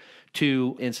 there were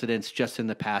 2 incidents just in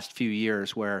the past few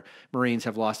years where Marines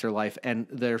have lost their life, and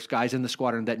there's guys in the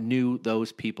squadron that knew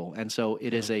those people. And so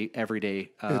it is a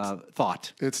everyday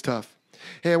thought. It's tough.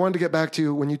 Hey, I wanted to get back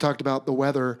to when you talked about the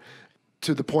weather,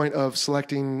 to the point of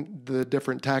selecting the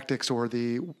different tactics or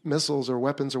the missiles or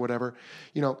weapons or whatever.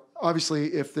 Obviously,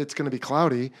 if it's going to be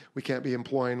cloudy, we can't be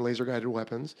employing laser-guided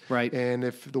weapons. Right. And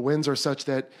if the winds are such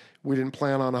that we didn't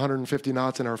plan on 150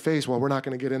 knots in our face, well, we're not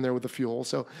going to get in there with the fuel.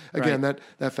 So, again,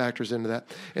 that factors into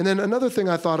that. And then another thing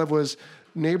I thought of was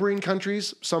neighboring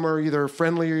countries. Some are either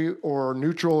friendly or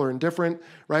neutral or indifferent,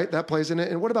 right? That plays in it.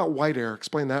 And what about white air?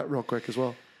 Explain that real quick as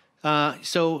well.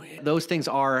 So those things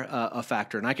are a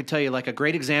factor. And I can tell you, like, a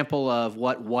great example of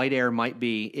what white air might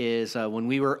be is when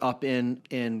we were up in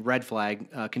Red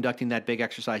Flag conducting that big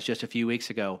exercise just a few weeks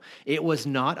ago. It was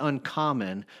not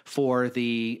uncommon for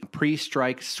the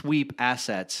pre-strike sweep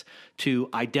assets to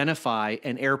identify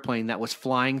an airplane that was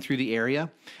flying through the area.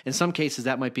 In some cases,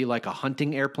 that might be like a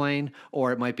hunting airplane,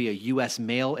 or it might be a U.S.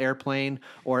 mail airplane,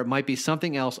 or it might be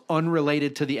something else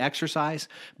unrelated to the exercise.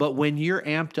 But when you're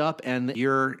amped up and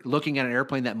you're looking at an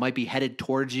airplane that might be headed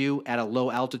towards you at a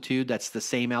low altitude, that's the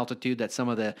same altitude that some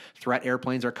of the threat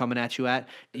airplanes are coming at you at,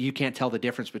 you can't tell the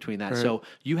difference between that. Right. So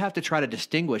you have to try to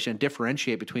distinguish and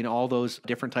differentiate between all those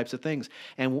different types of things.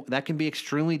 And that can be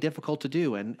extremely difficult to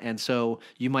do. And so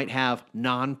you might have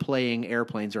non-playing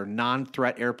airplanes or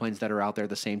non-threat airplanes that are out there at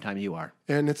the same time you are.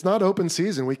 And it's not open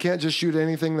season. We can't just shoot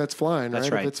anything that's flying. That's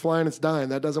right. If it's flying, it's dying.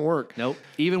 That doesn't work. Nope.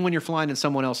 Even when you're flying in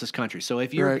someone else's country. So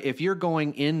if you're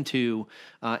going into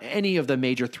any of the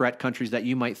major threat countries that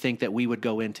you might think that we would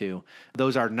go into,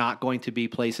 those are not going to be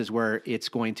places where it's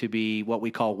going to be what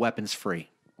we call weapons free.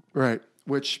 Right.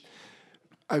 Which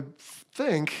I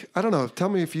think, I don't know, tell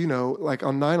me if you know, like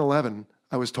on 9/11,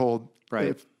 I was told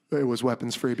it was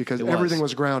weapons free because everything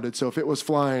was grounded. So if it was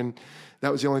flying,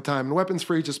 that was the only time. And weapons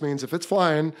free just means if it's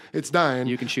flying, it's dying.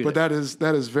 You can shoot it. But that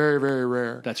is very, very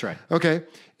rare. That's right. Okay.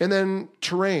 And then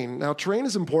terrain. Now, terrain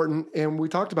is important, and we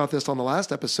talked about this on the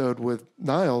last episode with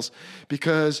Niles,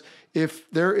 because if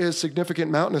there is significant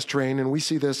mountainous terrain, and we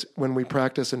see this when we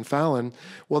practice in Fallon,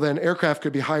 well, then aircraft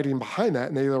could be hiding behind that,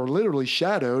 and they are literally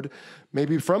shadowed,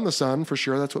 maybe from the sun, for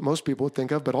sure. That's what most people would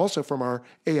think of, but also from our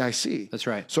AIC. That's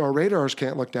right. So our radars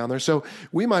can't look down there. So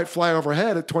we might fly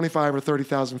overhead at 25 or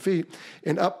 30,000 feet,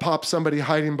 and up pops somebody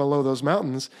hiding below those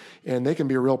mountains, and they can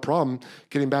be a real problem.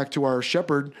 Getting back to our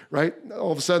shepherd, right?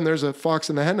 All of a sudden there's a fox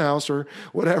in the hen house or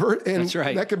whatever, and That's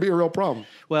right. that could be a real problem.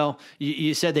 Well,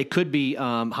 you said they could be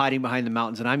hiding behind the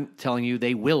mountains, and I'm telling you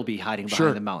they will be hiding behind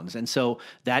Sure. the mountains. And so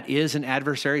that is an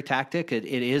adversary tactic. It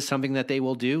is something that they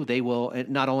will do. They will,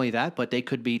 not only that, but they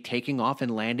could be taking off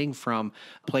and landing from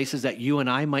places that you and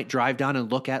I might drive down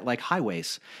and look at, like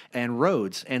highways and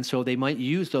roads. And so they might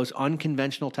use those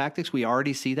unconventional tactics. We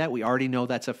already see that. We already know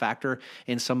that's a factor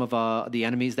in some of the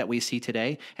enemies that we see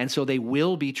today. And so they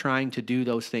will be trying to do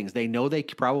those things. They know they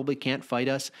probably can't fight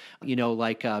us,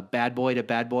 like bad boy to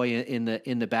bad boy in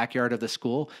the backyard of the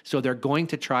school. So they're going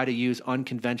to try to use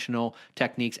unconventional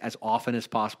techniques as often as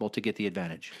possible to get the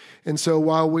advantage. And so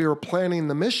while we are planning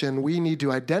the mission, we need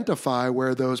to identify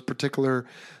where those particular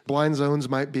blind zones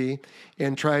might be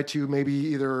and try to maybe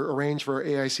either arrange for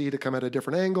AIC to come at a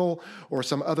different angle or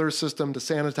some other system to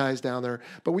sanitize down there.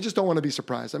 But we just don't want to be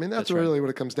surprised. I mean, that's really what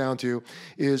it comes down to,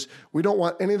 is we don't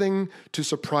want anything to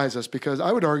surprise us, because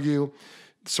I would argue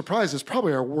surprise is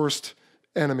probably our worst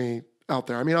enemy out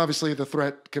there. I mean, obviously the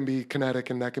threat can be kinetic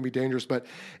and that can be dangerous, but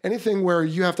anything where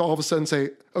you have to all of a sudden say,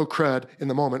 oh crud, in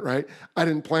the moment, right? I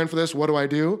didn't plan for this. What do I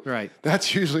do? Right.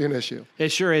 That's usually an issue. It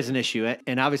sure is an issue.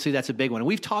 And obviously that's a big one.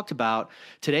 We've talked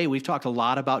a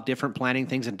lot about different planning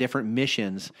things and different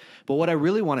missions. But what I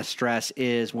really want to stress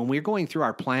is when we're going through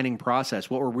our planning process,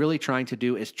 what we're really trying to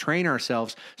do is train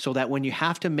ourselves so that when you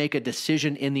have to make a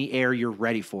decision in the air, you're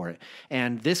ready for it.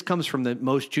 And this comes from the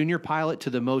most junior pilot to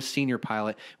the most senior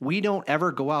pilot. We don't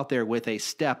ever go out there with a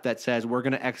step that says we're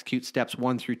going to execute steps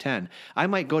 1 through 10. I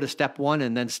might go to step 1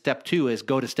 and then step 2 is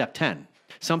go to step 10.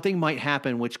 Something might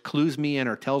happen which clues me in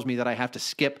or tells me that I have to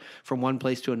skip from one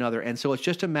place to another. And so it's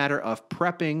just a matter of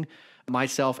prepping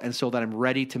myself and so that I'm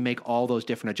ready to make all those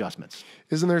different adjustments.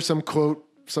 Isn't there some quote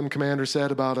some commander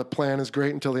said about a plan is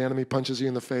great until the enemy punches you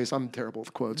in the face? I'm terrible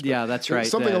with quotes. Yeah, that's right.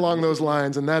 Something along those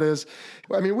lines. And that is,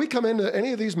 I mean, we come into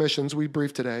any of these missions we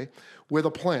brief today with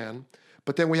a plan,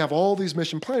 but then we have all these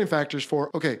mission planning factors for,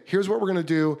 okay, here's what we're going to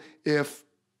do if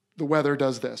the weather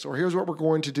does this, or here's what we're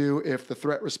going to do if the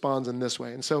threat responds in this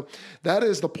way. And so that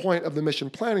is the point of the mission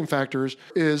planning factors,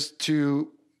 is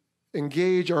to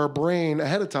engage our brain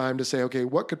ahead of time to say, okay,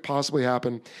 what could possibly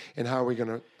happen and how are we going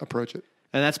to approach it?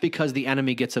 And that's because the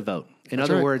enemy gets a vote. In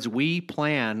other words, we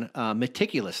plan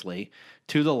meticulously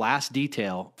to the last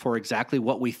detail for exactly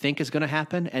what we think is going to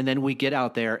happen. And then we get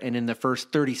out there, and in the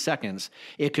first 30 seconds,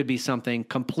 it could be something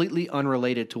completely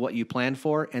unrelated to what you planned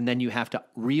for. And then you have to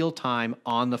real time,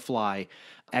 on the fly,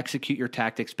 execute your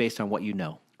tactics based on what you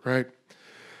know. Right.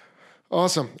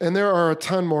 Awesome. And there are a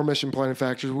ton more mission planning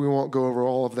factors. We won't go over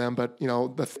all of them, but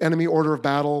the enemy order of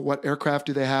battle, what aircraft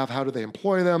do they have? How do they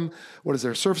employ them? What is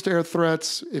their surface to air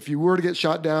threats? If you were to get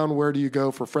shot down, where do you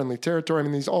go for friendly territory? I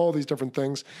mean, all these different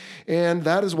things. And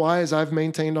that is why, as I've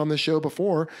maintained on this show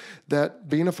before, that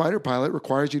being a fighter pilot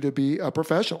requires you to be a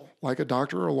professional, like a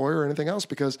doctor or a lawyer or anything else,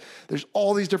 because there's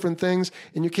all these different things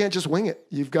and you can't just wing it.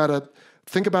 You've got to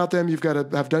think about them. You've got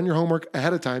to have done your homework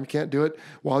ahead of time. You can't do it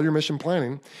while you're mission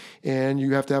planning. And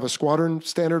you have to have a squadron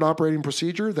standard operating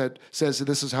procedure that says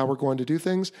this is how we're going to do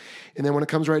things. And then when it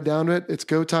comes right down to it, it's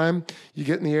go time. You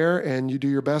get in the air and you do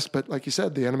your best. But like you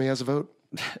said, the enemy has a vote.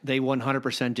 They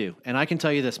 100% do. And I can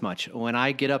tell you this much. When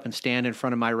I get up and stand in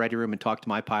front of my ready room and talk to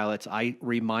my pilots, I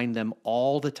remind them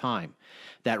all the time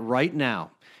that right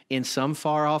now, in some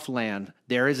far-off land,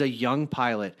 there is a young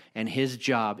pilot, and his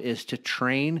job is to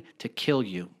train to kill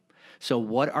you. So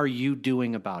what are you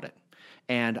doing about it?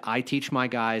 And I teach my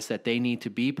guys that they need to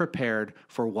be prepared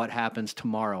for what happens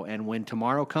tomorrow. And when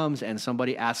tomorrow comes and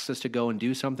somebody asks us to go and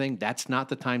do something, that's not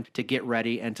the time to get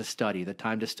ready and to study. The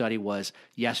time to study was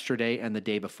yesterday and the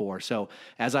day before. So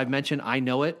as I've mentioned, I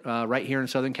know it right here in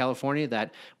Southern California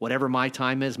that whatever my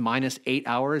time is, minus 8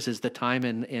 hours is the time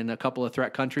in a couple of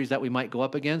threat countries that we might go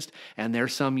up against. And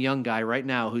there's some young guy right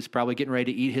now who's probably getting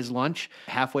ready to eat his lunch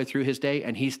halfway through his day,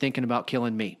 and he's thinking about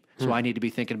killing me. So I need to be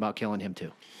thinking about killing him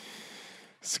too.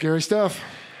 Scary stuff.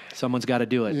 Someone's got to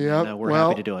do it. Yep. And, we're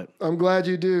happy to do it. I'm glad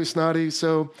you do, Snotty.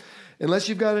 So unless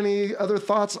you've got any other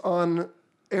thoughts on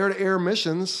air-to-air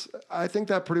missions, I think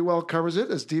that pretty well covers it,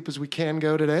 as deep as we can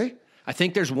go today. I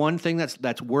think there's one thing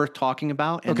that's worth talking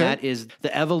about, and that is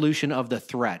the evolution of the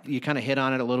threat. You kind of hit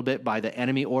on it a little bit by the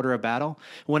enemy order of battle.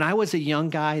 When I was a young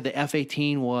guy, the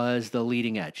F-18 was the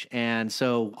leading edge. And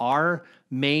so our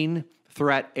main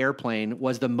threat airplane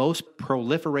was the most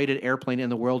proliferated airplane in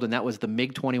the world, and that was the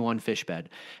MiG-21 Fishbed.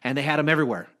 And they had them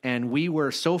everywhere. And we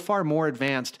were so far more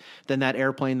advanced than that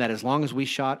airplane that as long as we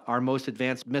shot our most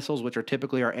advanced missiles, which are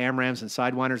typically our AMRAAMs and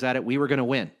Sidewinders at it, we were going to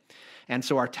win. And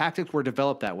so our tactics were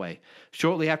developed that way.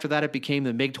 Shortly after that, it became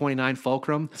the MiG-29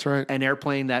 Fulcrum. That's right. An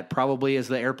airplane that probably is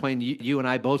the airplane you and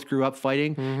I both grew up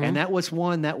fighting. And that was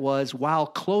one that was, while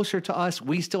closer to us,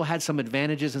 we still had some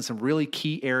advantages in some really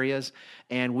key areas,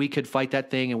 and we could fight that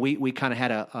thing, and we kind of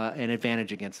had an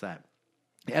advantage against that.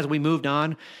 As we moved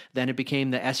on, then it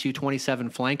became the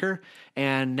Su-27 flanker,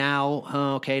 and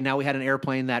now we had an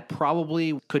airplane that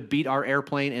probably could beat our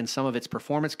airplane in some of its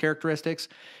performance characteristics.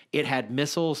 It had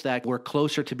missiles that were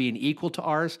closer to being equal to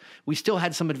ours. We still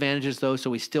had some advantages, though, so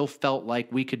we still felt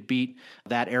like we could beat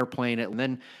that airplane. And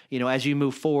then, as you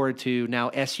move forward to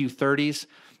now Su-30s,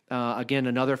 again,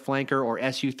 another flanker, or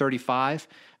Su-35,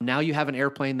 now you have an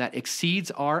airplane that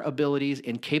exceeds our abilities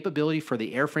in capability for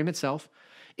the airframe itself,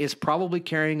 is probably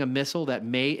carrying a missile that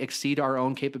may exceed our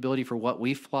own capability for what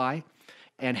we fly,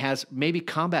 and has maybe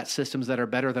combat systems that are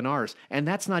better than ours. And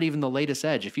that's not even the latest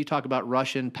edge. If you talk about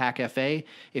Russian PAK-FA,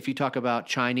 if you talk about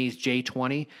Chinese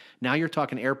J-20, now you're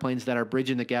talking airplanes that are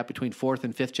bridging the gap between fourth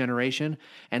and fifth generation.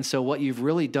 And so what you've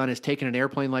really done is taken an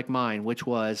airplane like mine, which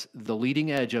was the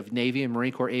leading edge of Navy and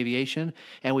Marine Corps aviation,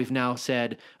 and we've now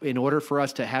said, in order for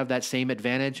us to have that same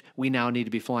advantage, we now need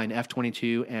to be flying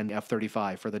F-22 and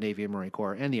F-35 for the Navy and Marine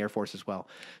Corps, and the Air Force as well.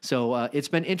 So it's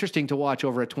been interesting to watch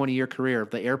over a 20-year career,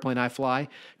 the airplane I fly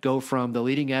go from the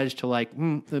leading edge to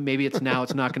maybe it's not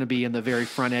going to be in the very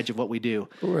front edge of what we do.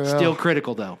 Well, still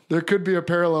critical, though. There could be a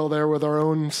parallel there with our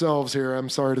own selves here. I'm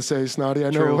sorry to say, Snotty. I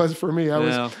know it was for me. I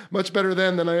was much better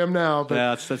then than I am now.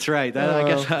 But, that's right. I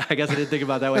guess I didn't think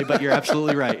about it that way, but you're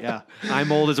absolutely right. Yeah,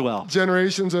 I'm old as well.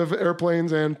 Generations of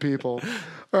airplanes and people.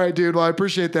 All right, dude. Well, I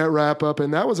appreciate that wrap up.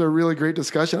 And that was a really great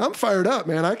discussion. I'm fired up,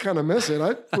 man. I kind of miss it.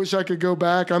 I wish I could go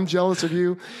back. I'm jealous of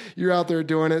you. You're out there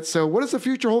doing it. So what does the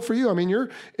future hold for you? I mean, you're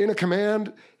in a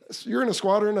command. You're in a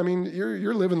squadron. I mean,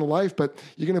 you're living the life, but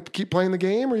you're going to keep playing the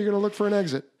game, or you're going to look for an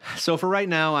exit? So for right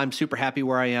now, I'm super happy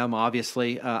where I am,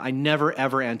 obviously. I never,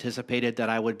 ever anticipated that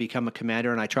I would become a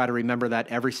commander, and I try to remember that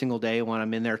every single day when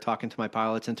I'm in there talking to my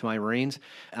pilots and to my Marines.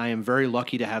 I am very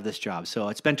lucky to have this job. So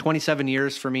it's been 27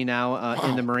 years for me now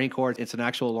in the Marine Corps. It's an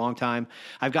actual long time.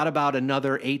 I've got about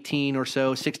another 16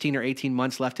 or 18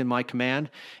 months left in my command.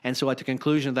 And so at the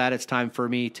conclusion of that, it's time for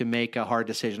me to make a hard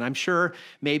decision. I'm sure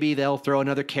maybe they'll throw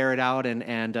another carrot out,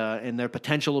 and their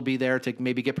potential will be there to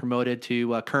maybe get promoted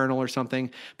to colonel or something.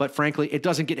 But frankly, it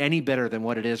doesn't get any better than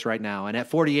what it is right now. And at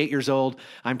 48 years old,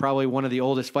 I'm probably one of the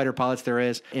oldest fighter pilots there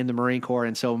is in the Marine Corps.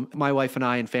 And so my wife and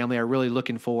I and family are really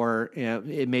looking for,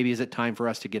 maybe is it time for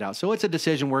us to get out? So it's a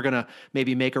decision we're going to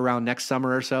maybe make around next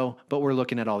summer or so, but we're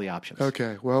looking at all the options.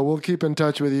 Okay. Well, we'll keep in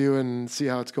touch with you and see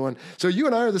how it's going. So you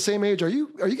and I are the same age. Are you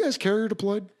guys carrier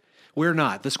deployed? We're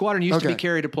not. The squadron used to be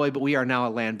carrier deployed, but we are now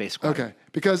a land-based squadron. Okay.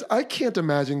 Because I can't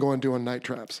imagine doing night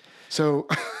traps. So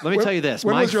let me tell you this.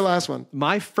 When was your last one?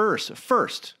 My first,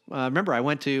 remember I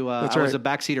went to, I was a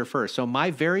backseater first. So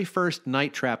my very first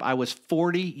night trap, I was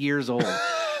 40 years old.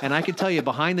 And I can tell you,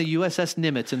 behind the USS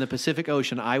Nimitz in the Pacific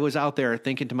Ocean, I was out there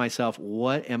thinking to myself,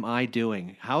 what am I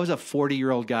doing? How does a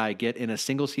 40-year-old guy get in a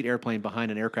single-seat airplane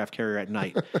behind an aircraft carrier at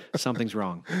night? Something's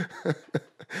wrong.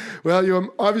 Well,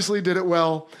 you obviously did it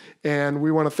well, and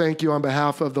we want to thank you on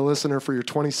behalf of the listener for your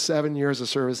 27 years of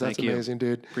service. That's amazing,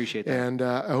 dude. Appreciate that. And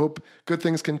I hope good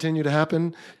things continue to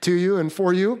happen to you and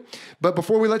for you. But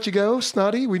before we let you go,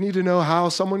 Snotty, we need to know how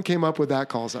someone came up with that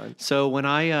call sign. So when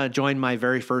I joined my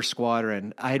very first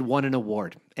squadron, I had won an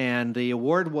award. And the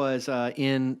award was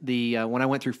in the when I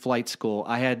went through flight school,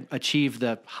 I had achieved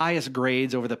the highest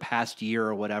grades over the past year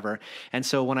or whatever. And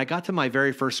so when I got to my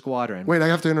very first squadron, wait, I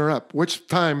have to interrupt. Which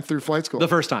time through flight school? The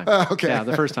first time. Okay, yeah,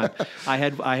 the first time. I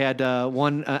had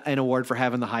won an award for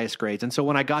having the highest grades. And so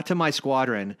when I got to my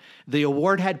squadron, the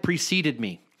award had preceded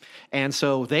me. And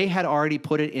so they had already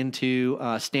put it into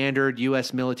standard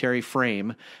U.S. military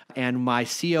frame. And my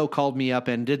CO called me up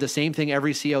and did the same thing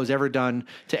every CO has ever done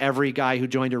to every guy who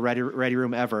joined a ready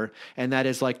room ever. And that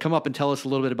is like, come up and tell us a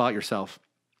little bit about yourself.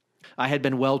 I had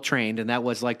been well trained, and that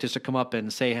was like just to come up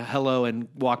and say hello and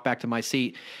walk back to my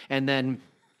seat. And then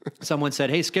someone said,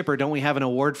 hey, Skipper, don't we have an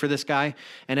award for this guy?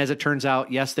 And as it turns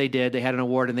out, yes, they did. They had an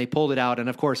award, and they pulled it out. And,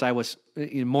 of course, I was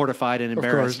mortified and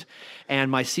embarrassed. And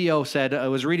my CO said, I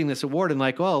was reading this award and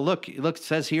like, well, look, it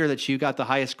says here that you got the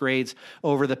highest grades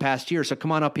over the past year. So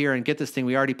come on up here and get this thing.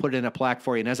 We already put it in a plaque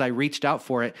for you. And as I reached out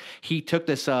for it, he took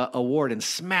this award and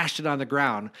smashed it on the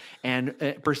ground and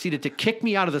proceeded to kick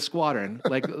me out of the squadron,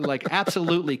 like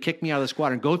absolutely kick me out of the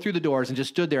squadron, go through the doors, and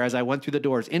just stood there as I went through the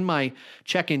doors in my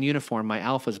check-in uniform, my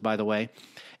Alphas, by the way,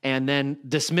 and then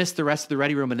dismissed the rest of the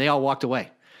ready room, and they all walked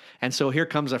away. And so here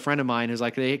comes a friend of mine who's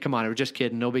like, hey, come on, we're just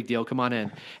kidding, no big deal, come on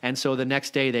in. And so the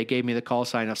next day they gave me the call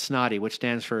sign of SNOTY, which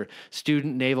stands for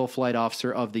Student Naval Flight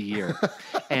Officer of the Year.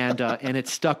 And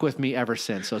it's stuck with me ever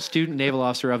since. So Student Naval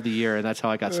Officer of the Year, and that's how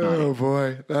I got SNOTY. Oh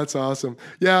boy, that's awesome.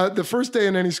 Yeah, the first day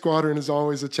in any squadron is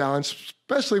always a challenge,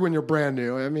 especially when you're brand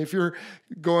new. I mean, if you're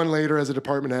going later as a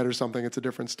department head or something, it's a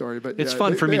different story. But it's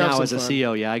fun for me now as a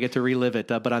CO. Yeah, I get to relive it,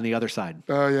 but on the other side.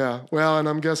 Oh yeah. Well, and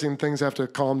I'm guessing things have to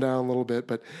calm down a little bit.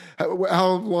 But how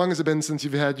long has it been since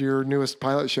you've had your newest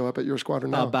pilot show up at your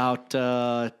squadron now? About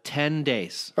 10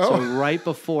 days. Oh. So right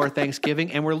before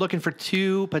Thanksgiving, and we're looking for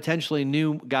 2 potentially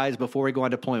new guys before we go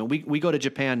on deployment. We go to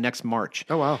Japan next March.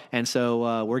 Oh wow. And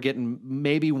so we're getting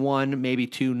maybe 1, maybe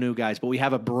 2 new guys, but we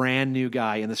have a brand new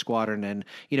guy in the squadron, and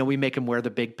we make him wear the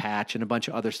big patch and a bunch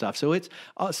of other stuff. So it's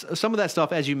some of that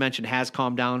stuff, as you mentioned, has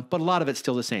calmed down, but a lot of it's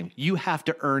still the same. You have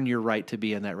to earn your right to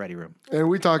be in that ready room. And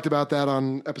we talked about that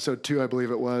on episode 2, I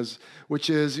believe it was, which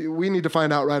is we need to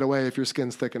find out right away if your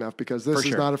skin's thick enough, because this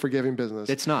is not a forgiving business.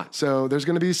 It's not. So there's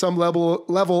going to be some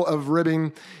level of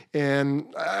ribbing, and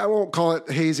I won't call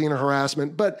it hazing or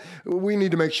harassment, but we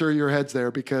need to make sure your head's there,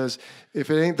 because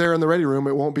if it ain't there in the ready room,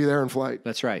 it won't be there in flight.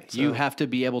 That's right. So you have to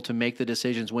be able to make the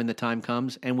decisions when the time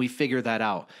comes, and we figure that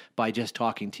out by just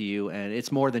talking to you, and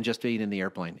it's more than just being in the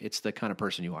airplane. It's the kind of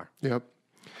person you are. Yep.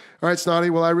 All right, SNOTY.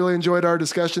 Well, I really enjoyed our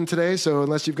discussion today, so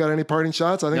unless you've got any parting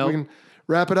shots, I think we can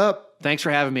wrap it up. Thanks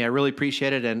for having me. I really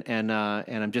appreciate it, and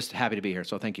I'm just happy to be here,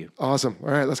 so thank you. Awesome.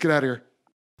 All right, let's get out of here.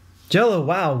 Jello,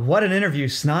 wow, what an interview.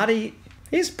 SNOTY,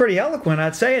 he's pretty eloquent,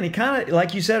 I'd say, and he kind of,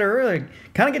 like you said earlier,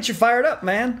 kind of gets you fired up,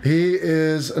 man. He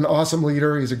is an awesome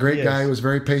leader. He's a great guy. He was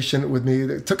very patient with me.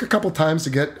 It took a couple times to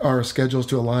get our schedules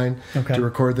to align to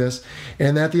record this.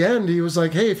 And at the end, he was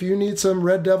like, hey, if you need some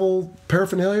Red Devil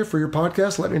paraphernalia for your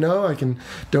podcast, let me know. I can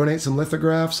donate some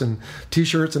lithographs and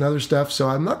T-shirts and other stuff. So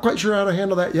I'm not quite sure how to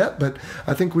handle that yet, but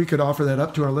I think we could offer that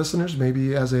up to our listeners,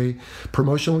 maybe as a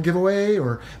promotional giveaway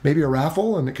or maybe a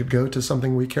raffle, and it could go to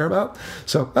something we care about.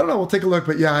 So I don't know. We'll take a look.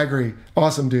 But yeah, I agree.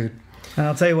 Awesome dude. And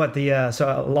I'll tell you what,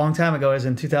 so a long time ago, is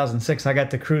in 2006, I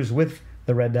got to cruise with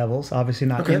the Red Devils, obviously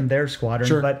not in their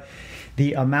squadron, but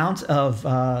the amount of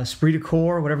esprit de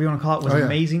corps, whatever you want to call it, was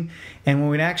amazing. And when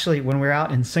we were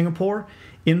out in Singapore,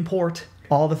 in port,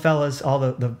 all the fellas, all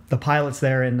the pilots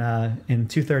there in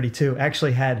 232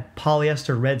 actually had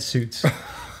polyester red suits.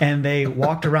 And they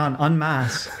walked around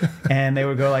unmasked, and they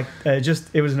would go like,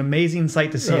 it was an amazing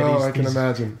sight to see. I can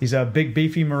imagine. These big,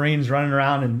 beefy Marines running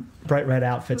around in bright red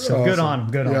outfits. So good on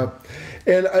them, good on them.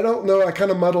 And I don't know, I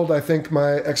kind of muddled, I think,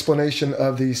 my explanation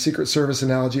of the Secret Service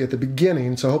analogy at the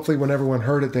beginning. So hopefully when everyone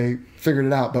heard it, they figured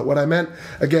it out. But what I meant,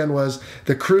 again, was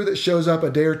the crew that shows up a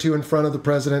day or two in front of the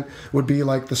president would be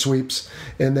like the sweeps.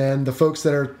 And then the folks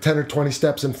that are 10 or 20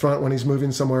 steps in front when he's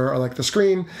moving somewhere are like the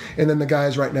screen. And then the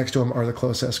guys right next to him are the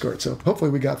close escort. So hopefully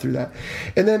we got through that.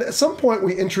 And then at some point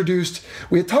we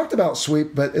had talked about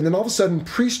sweep, and then all of a sudden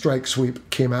pre-strike sweep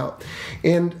came out.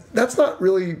 And that's not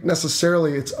really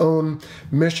necessarily its own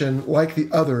mission like the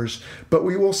others, but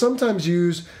we will sometimes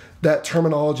use that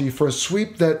terminology for a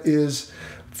sweep that is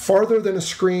farther than a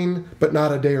screen, but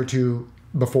not a day or two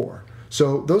before.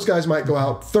 So those guys might go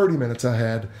out 30 minutes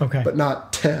ahead, but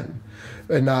not 10,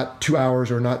 and not 2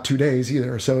 hours or not 2 days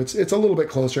either. So it's a little bit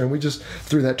closer, and we just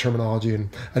threw that terminology, and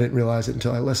I didn't realize it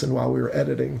until I listened while we were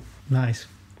editing. Nice.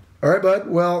 All right, bud.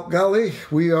 Well, golly,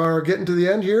 we are getting to the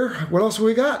end here. What else have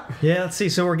we got? Yeah, let's see.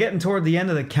 So we're getting toward the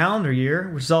end of the calendar year,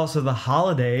 which is also the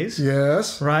holidays.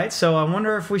 Yes. Right? So I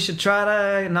wonder if we should try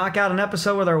to knock out an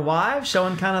episode with our wives,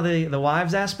 showing kind of the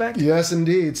wives aspect? Yes,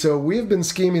 indeed. So we've been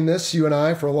scheming this, you and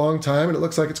I, for a long time, and it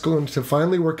looks like it's going to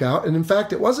finally work out. And in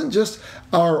fact, it wasn't just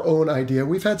our own idea.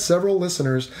 We've had several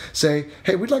listeners say,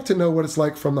 hey, we'd like to know what it's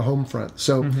like from the home front.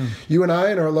 So you and I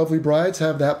and our lovely brides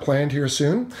have that planned here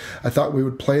soon. I thought we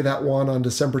would play that one on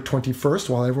December 21st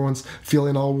while everyone's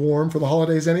feeling all warm for the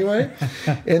holidays anyway.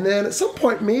 And then at some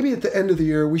point, maybe at the end of the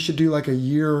year, we should do like a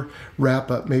year wrap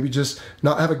up. Maybe just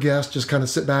not have a guest, just kind of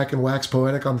sit back and wax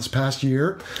poetic on this past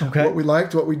year. Okay. What we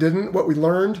liked, what we didn't, what we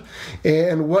learned,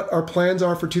 and what our plans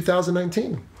are for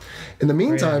 2019. In the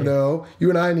meantime, though, you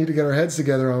and I need to get our heads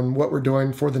together on what we're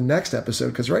doing for the next episode,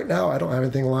 because right now I don't have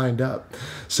anything lined up.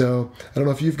 So I don't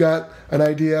know if you've got an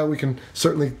idea. We can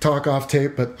certainly talk off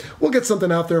tape, but we'll get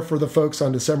something out there for the folks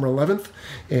on December 11th.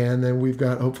 And then we've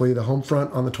got hopefully the home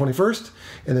front on the 21st,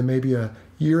 and then maybe a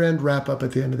year-end wrap-up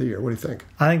at the end of the year. What do you think?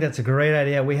 I think that's a great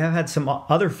idea. We have had some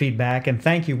other feedback, and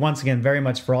thank you once again very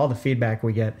much for all the feedback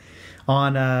we get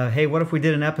on, hey, what if we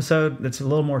did an episode that's a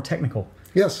little more technical?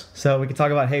 Yes. So we can talk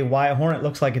about, hey, why a Hornet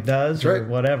looks like it does, or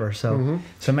whatever. So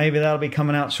so maybe that'll be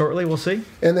coming out shortly. We'll see.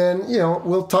 And then,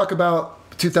 we'll talk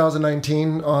about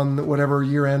 2019 on whatever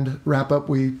year-end wrap-up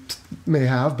we may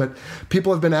have, but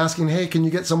people have been asking, hey, can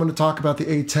you get someone to talk about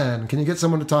the A-10? Can you get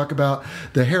someone to talk about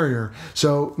the Harrier?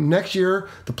 So next year,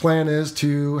 the plan is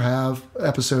to have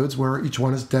episodes where each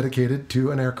one is dedicated to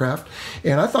an aircraft.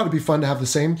 And I thought it'd be fun to have the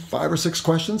same 5 or 6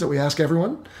 questions that we ask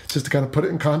everyone, just to kind of put it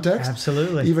in context.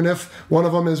 Absolutely. Even if one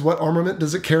of them is what armament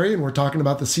does it carry, and we're talking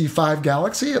about the C5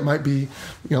 Galaxy, it might be,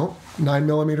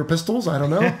 9mm pistols. I don't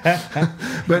know.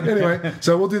 But anyway,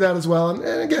 so we'll do that as well.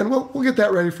 And again, we'll get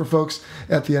that ready for folks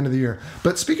at the end of the year.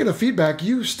 But speaking of feedback,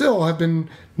 you still have been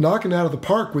knocking out of the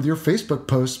park with your Facebook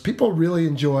posts. People really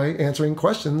enjoy answering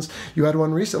questions. You had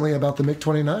one recently about the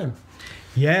MiG-29.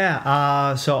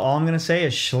 Yeah. So all I'm going to say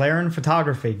is Schlerin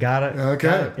Photography. Got it. Okay.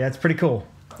 Got it. Yeah, it's pretty cool.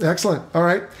 Excellent. All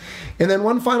right. And then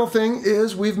one final thing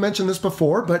is, we've mentioned this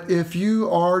before, but if you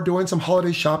are doing some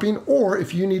holiday shopping, or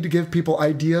if you need to give people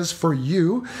ideas for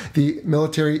you, the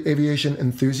military aviation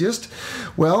enthusiast,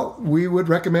 well, we would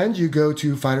recommend you go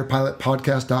to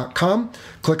fighterpilotpodcast.com,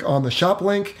 click on the shop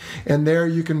link, and there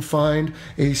you can find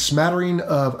a smattering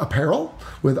of apparel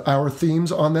with our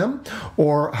themes on them,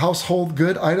 or household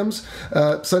good items.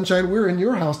 Sunshine, we're in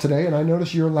your house today, and I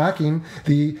notice you're lacking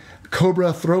the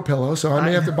Cobra throw pillow, so I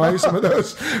may have to buy you some of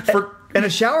those for. And a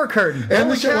shower curtain.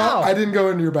 And the shower. I didn't go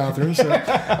into your bathroom. So,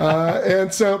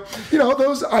 and so,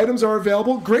 those items are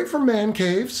available. Great for man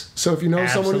caves. So if you know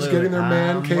someone who's getting their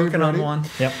man cave working ready. on one.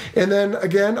 Yep. And then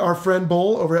again, our friend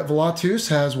Bull over at Velatus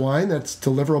has wine that's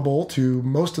deliverable to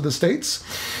most of the states.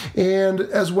 And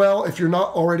as well, if you're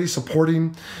not already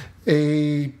supporting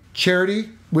a charity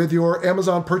with your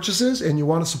Amazon purchases and you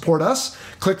want to support us,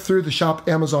 click through the Shop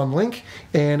Amazon link,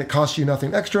 and it costs you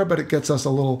nothing extra, but it gets us a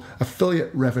little affiliate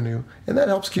revenue, and that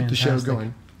helps keep the show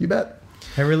going. You bet.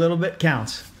 Every little bit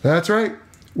counts. That's right.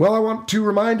 Well, I want to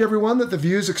remind everyone that the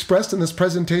views expressed in this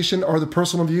presentation are the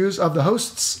personal views of the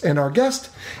hosts and our guest,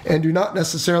 and do not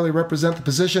necessarily represent the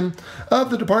position of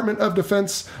the Department of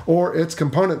Defense or its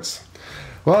components.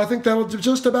 Well, I think that'll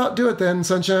just about do it then,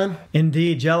 Sunshine.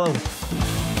 Indeed, Jello.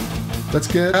 Let's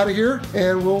get out of here,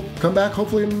 and we'll come back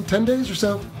hopefully in 10 days or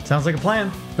so. Sounds like a plan.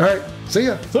 All right. See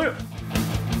ya. See ya.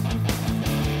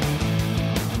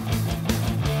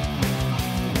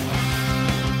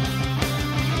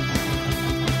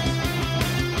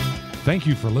 Thank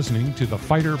you for listening to the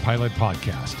Fighter Pilot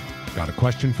Podcast. Got a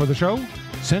question for the show?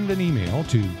 Send an email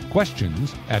to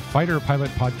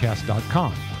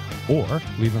questions@fighterpilotpodcast.com, or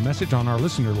leave a message on our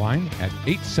listener line at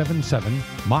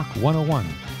 877-MACH-101.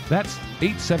 That's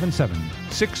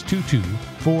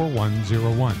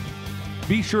 877-622-4101.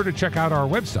 Be sure to check out our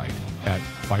website at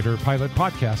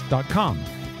fighterpilotpodcast.com.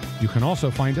 You can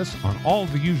also find us on all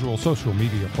the usual social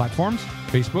media platforms: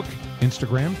 Facebook,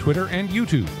 Instagram, Twitter, and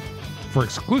YouTube. For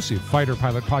exclusive Fighter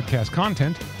Pilot Podcast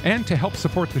content and to help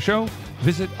support the show,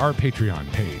 visit our Patreon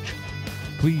page.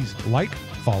 Please like,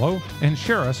 follow, and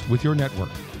share us with your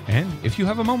network. And if you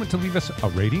have a moment to leave us a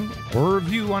rating or a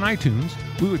review on iTunes,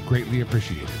 we would greatly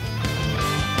appreciate it.